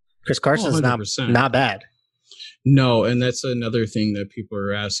 Chris Carson's not bad. No, and that's another thing that people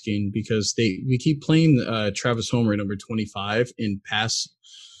are asking because we keep playing Travis Homer number 25 in pass.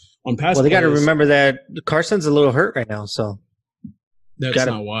 Well, they got to remember that Carson's a little hurt right now, so That's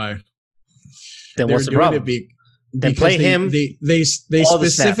not why. Then what's the problem? Then play him. They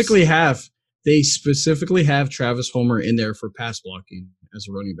specifically have Travis Homer in there for pass blocking as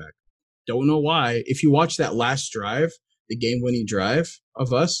a running back. Don't know why. If you watch that last drive, the game-winning drive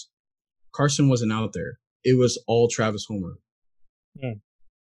of us, Carson wasn't out there. It was all Travis Homer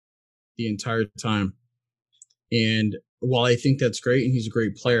the entire time. And while I think that's great and he's a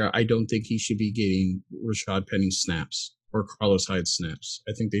great player, I don't think he should be getting Rashad Penny snaps or Carlos Hyde snaps.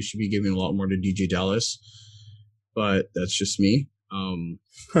 I think they should be giving a lot more to DJ Dallas, but that's just me.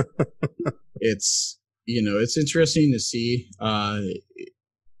 It's interesting to see.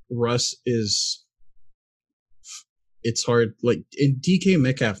 Russ is. It's hard. Like in DK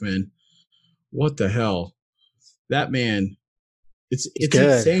Metcalf, man. What the hell? That man. It's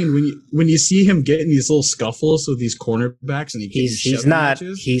insane when you see him getting these little scuffles with these cornerbacks and he's not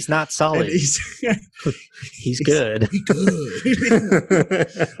solid. He's good. He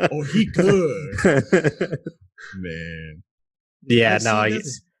good. Oh, he good. Man. Yeah,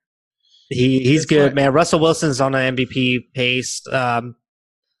 he's good, man. Russell Wilson's on an MVP pace.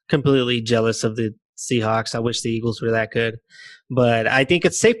 Completely jealous of the Seahawks. I wish the Eagles were that good. But I think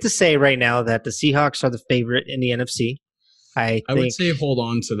it's safe to say right now that the Seahawks are the favorite in the NFC. I would say hold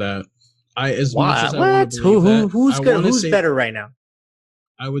on to that. Who's better right now?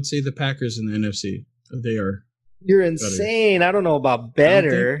 I would say the Packers in the NFC. They are. You're insane. Better. I don't know about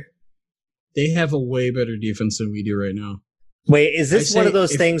better. They have a way better defense than we do right now. Wait, is this one of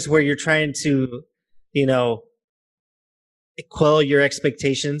those things where you're trying to, quell your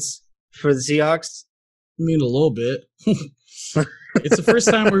expectations for the Seahawks? I mean, a little bit. It's the first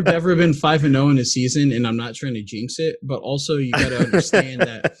time we've ever been 5-0 in a season, and I'm not trying to jinx it, but also you got to understand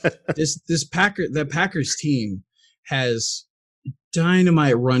that Packers team has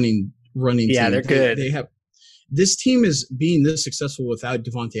dynamite running. Yeah, team. They're good. They have this team is being this successful without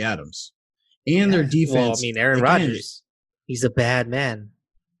Devontae Adams, and their defense. Well, I mean, Aaron Rodgers, he's a bad man.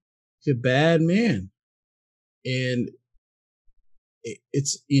 He's a bad man, and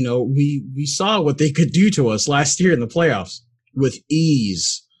it's we saw what they could do to us last year in the playoffs. With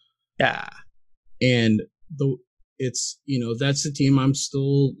ease. Yeah. And that's the team I'm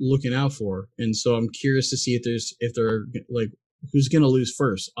still looking out for. And so I'm curious to see if they're like, who's going to lose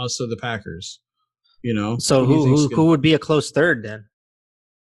first? Us or the Packers? So who would be a close third then?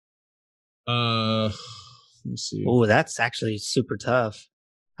 Let me see. Oh, that's actually super tough.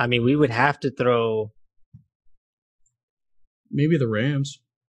 I mean, we would have to throw. Maybe the Rams.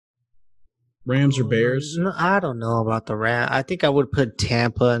 Rams or Bears? No, I don't know about the Rams. I think I would put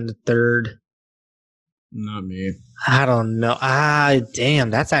Tampa in the third. Not me. I don't know.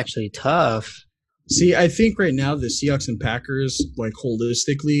 Damn, that's actually tough. See, I think right now the Seahawks and Packers, like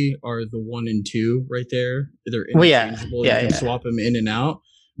holistically, are the 1 and 2 right there. They're interchangeable. You can swap them in and out.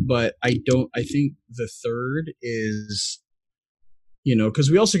 But I think the third is. Because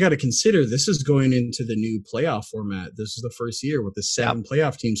we also got to consider this is going into the new playoff format. This is the first year with the 7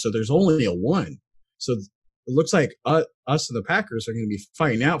 playoff teams, so there's only a 1. So it looks like us and the Packers are going to be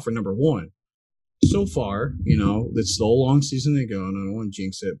fighting out for number 1. So far, it's still a long season to go, and I don't want to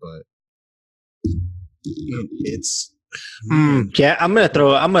jinx it, but it's. Yeah, I'm gonna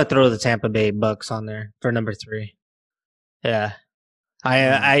throw the Tampa Bay Bucks on there for number 3. Yeah,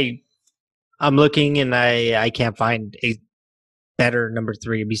 I'm looking and I can't find a better number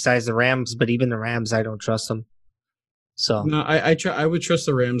 3 besides the Rams, but even the Rams, I don't trust them. So no, I would trust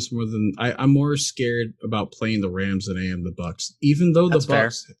the Rams more than I'm more scared about playing the Rams than I am the Bucks. Even though the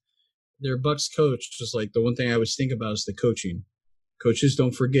Bucks, their Bucks coach, just like the one thing I always think about is the coaching. Coaches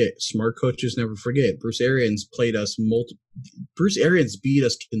don't forget. Smart coaches never forget. Bruce Arians Bruce Arians beat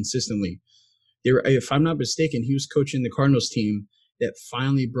us consistently. If I'm not mistaken, he was coaching the Cardinals team that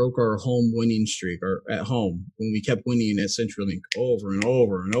finally broke our home winning streak, or at home when we kept winning at CenturyLink over and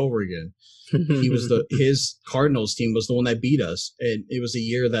over and over again. His Cardinals team was the one that beat us, and it was a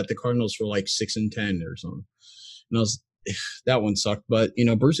year that the Cardinals were like 6-10 or something. And that one sucked. But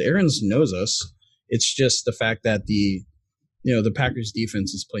Bruce Arians knows us. It's just the fact that the Packers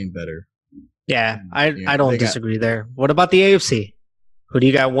defense is playing better. Yeah, I don't disagree there. What about the AFC? Who do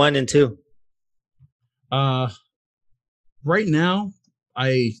you got 1 and 2? Right now,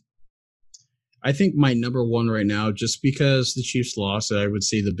 I think my number 1 right now, just because the Chiefs lost, I would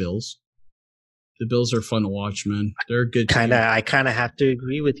say the Bills. The Bills are fun to watch, man. They're a good team. I kind of have to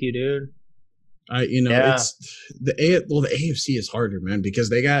agree with you, dude. It's the AFC is harder, man,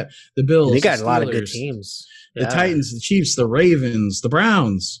 because they got the Bills. They got a lot of good teams. The Titans, the Chiefs, the Ravens, the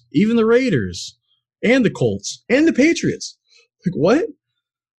Browns, even the Raiders, and the Colts, and the Patriots. Like what?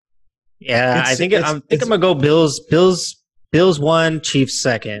 Yeah, I think I'm gonna go Bills. Bills Bills 1, Chiefs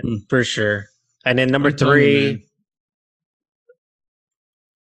 2nd, for sure. And then number I'm telling you,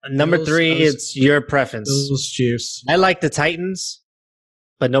 3, it's your preference. Bills, Chiefs. I like the Titans,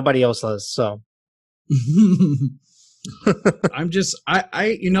 but nobody else does. So you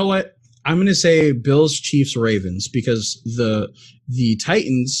know what? I'm going to say Bills, Chiefs, Ravens because the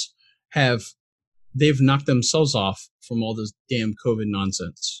Titans they've knocked themselves off from all this damn COVID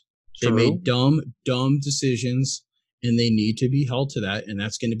nonsense. They made dumb decisions, and they need to be held to that. And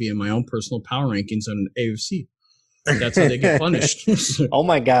that's going to be in my own personal power rankings on AFC. That's how they get punished. Oh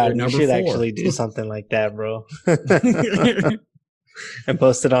my God, you should actually do something like that, bro. And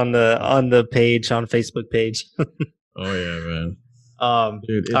post it on the page, on Facebook page. Oh yeah, man.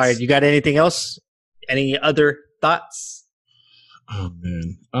 Dude, all right, you got anything else? Any other thoughts? Oh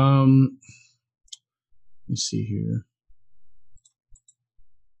man. Let me see here.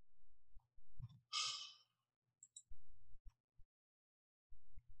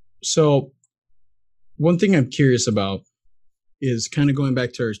 So, one thing I'm curious about is kind of going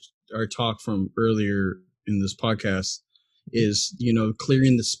back to our talk from earlier in this podcast is,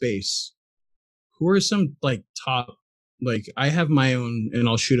 clearing the space. Who are some top, I have my own, and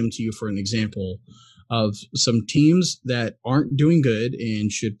I'll shoot them to you for an example of some teams that aren't doing good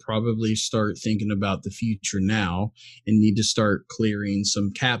and should probably start thinking about the future now and need to start clearing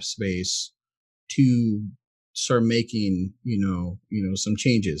some cap space to start making, some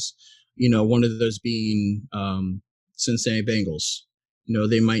changes. One of those being Cincinnati Bengals.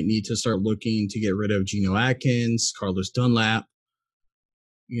 They might need to start looking to get rid of Geno Atkins, Carlos Dunlap,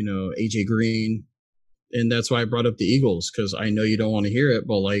 AJ Green. And that's why I brought up the Eagles, because I know you don't want to hear it,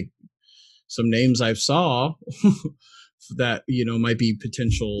 but some names I've saw that, might be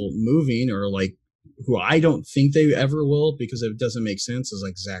potential moving or who I don't think they ever will because it doesn't make sense is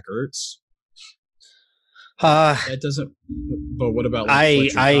Zach Ertz. That doesn't. But what about I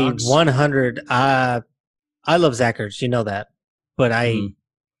 100? I love Zach Ertz, you know that, but I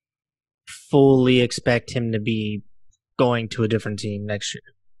fully expect him to be going to a different team next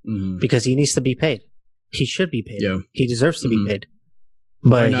year because he needs to be paid. He should be paid. Yeah. He deserves to be paid,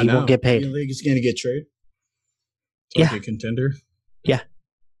 but he won't get paid. You think he's going to get traded? Yeah, a contender. Yeah,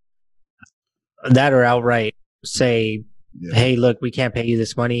 that or outright say. Yeah. Hey, look, we can't pay you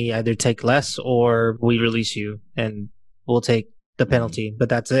this money. Either take less or we release you and we'll take the penalty. But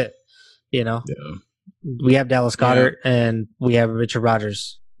that's it. Yeah. We have Dallas Goedert and we have Richard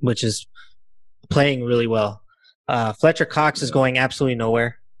Rodgers, which is playing really well. Fletcher Cox is going absolutely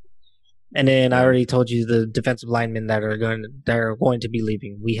nowhere. And then I already told you the defensive linemen that are going to be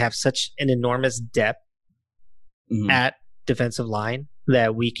leaving. We have such an enormous depth at defensive line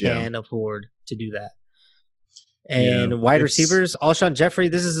that we can afford to do that. And wide receivers, Alshon Jeffrey,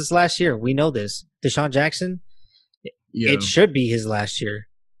 this is his last year. We know this. Deshaun Jackson, it should be his last year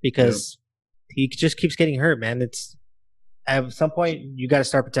because he just keeps getting hurt, man. It's at some point you got to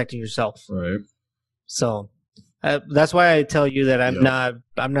start protecting yourself. Right. So that's why I tell you that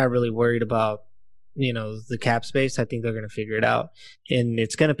I'm not really worried about the cap space. I think they're going to figure it out, and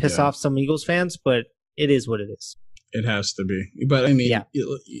it's going to piss off some Eagles fans, but it is what it is. It has to be. But, I mean,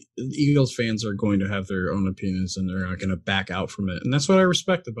 Eagles fans are going to have their own opinions, and they're not going to back out from it. And that's what I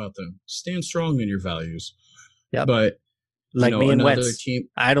respect about them. Stand strong in your values. Yeah. But, me and Wentz.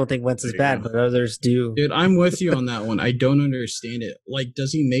 I don't think Wentz is bad, but others do. Dude, I'm with you on that one. I don't understand it.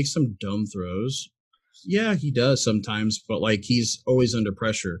 Does he make some dumb throws? Yeah, he does sometimes, but, he's always under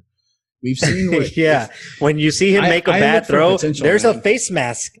pressure. We've seen what... when you see him make a bad throw, there's a face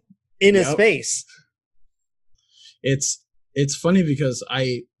mask in his face. It's funny because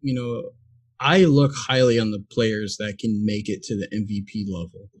I look highly on the players that can make it to the MVP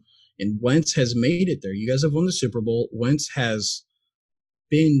level. And Wentz has made it there. You guys have won the Super Bowl. Wentz has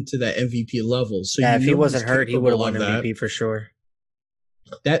been to that MVP level. So if he wasn't hurt, he would have won MVP for sure.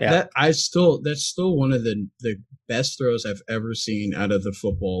 That's still one of the best throws I've ever seen out of the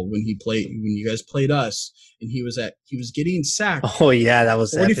football when you guys played us and he was getting sacked. Oh yeah, that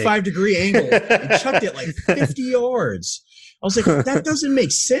was 45-degree angle and chucked it 50 yards. I was like, that doesn't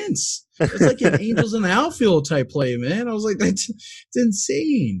make sense. It's like an Angels in the outfield type play, man. I was like, it's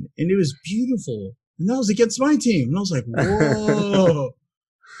insane. And it was beautiful. And that was against my team. And I was like, whoa.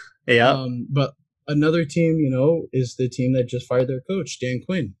 Yeah. But another team, is the team that just fired their coach, Dan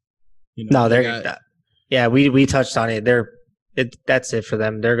Quinn. We touched on it. That's it for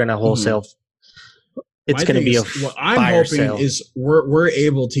them. They're going to wholesale. It's going to be what I'm hoping is we're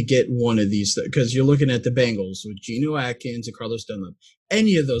able to get one of these because you're looking at the Bengals with Geno Atkins and Carlos Dunlap.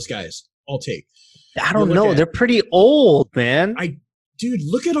 Any of those guys, I'll take. I don't know. They're pretty old, man. dude,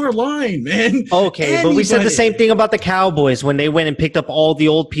 look at our line, man. Okay, but we said the same thing about the Cowboys when they went and picked up all the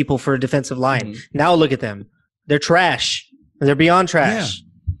old people for a defensive line. Now look at them. They're trash. They're beyond trash.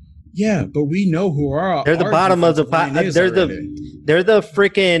 Yeah, but we know who are. They're the bottom of the pot. They're the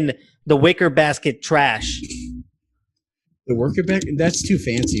freaking the wicker basket trash. The wicker basket? That's too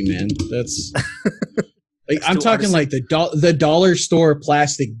fancy, man. That's like I'm talking artisan. Like the dollar store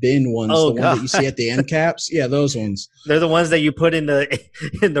plastic bin ones, the one that you see at the end caps. Yeah, those ones. They're the ones that you put in the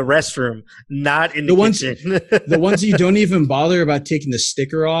restroom, not in the kitchen. The ones you don't even bother about taking the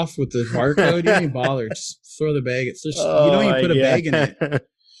sticker off with the barcode. You don't even bother. Just throw the bag. It's just, you don't even put a bag in it.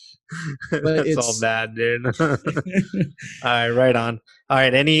 But it's all bad, dude. All right, right on. All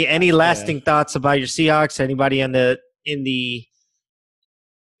right, any lasting thoughts about your Seahawks? Anybody in the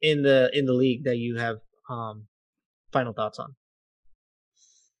league that you have final thoughts on?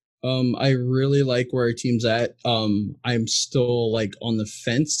 I really like where our team's at. I'm still like on the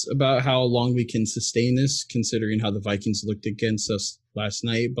fence about how long we can sustain this, considering how the Vikings looked against us last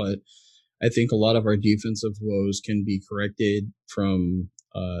night. But I think a lot of our defensive woes can be corrected from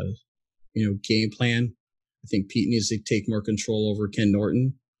game plan. I think Pete needs to take more control over Ken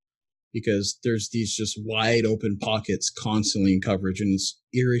Norton, because there's these just wide open pockets constantly in coverage, and it's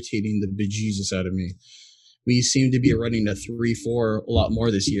irritating the bejesus out of me. We seem to be running a 3-4 a lot more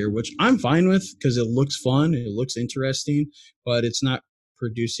this year, which I'm fine with because it looks fun, it looks interesting, but it's not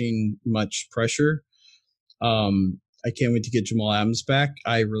producing much pressure. I can't wait to get Jamal Adams back.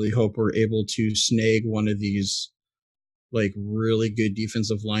 I really hope we're able to snag one of these like really good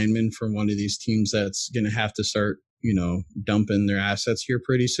defensive linemen from one of these teams that's going to have to start, dumping their assets here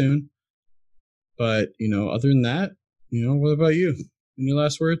pretty soon. But, other than that, what about you? Any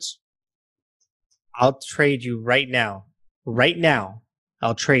last words? I'll trade you right now. Right now,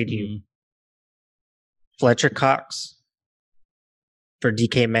 I'll trade you Fletcher Cox for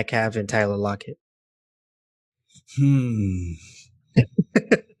DK Metcalf and Tyler Lockett.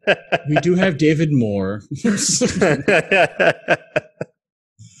 We do have David Moore.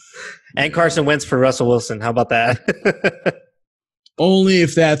 And Carson Wentz for Russell Wilson. How about that? Only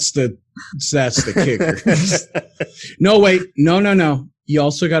if that's the kicker. No, wait. No. You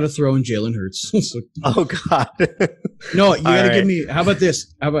also got to throw in Jalen Hurts. Oh, God. No, you got to give me – how about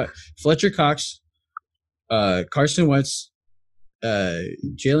this? How about Fletcher Cox, Carson Wentz,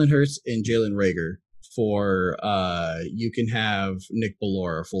 Jalen Hurts, and Jalen Reagor for you can have Nick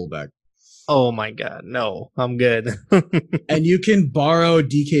Bellore, fullback. Oh, my God. No, I'm good. And you can borrow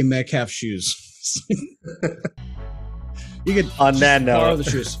DK Metcalf shoes. You could on that note borrow the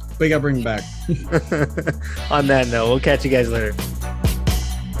shoes. We got to bring them back. On that note, we'll catch you guys later.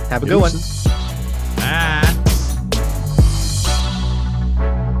 Have a good one. Bye.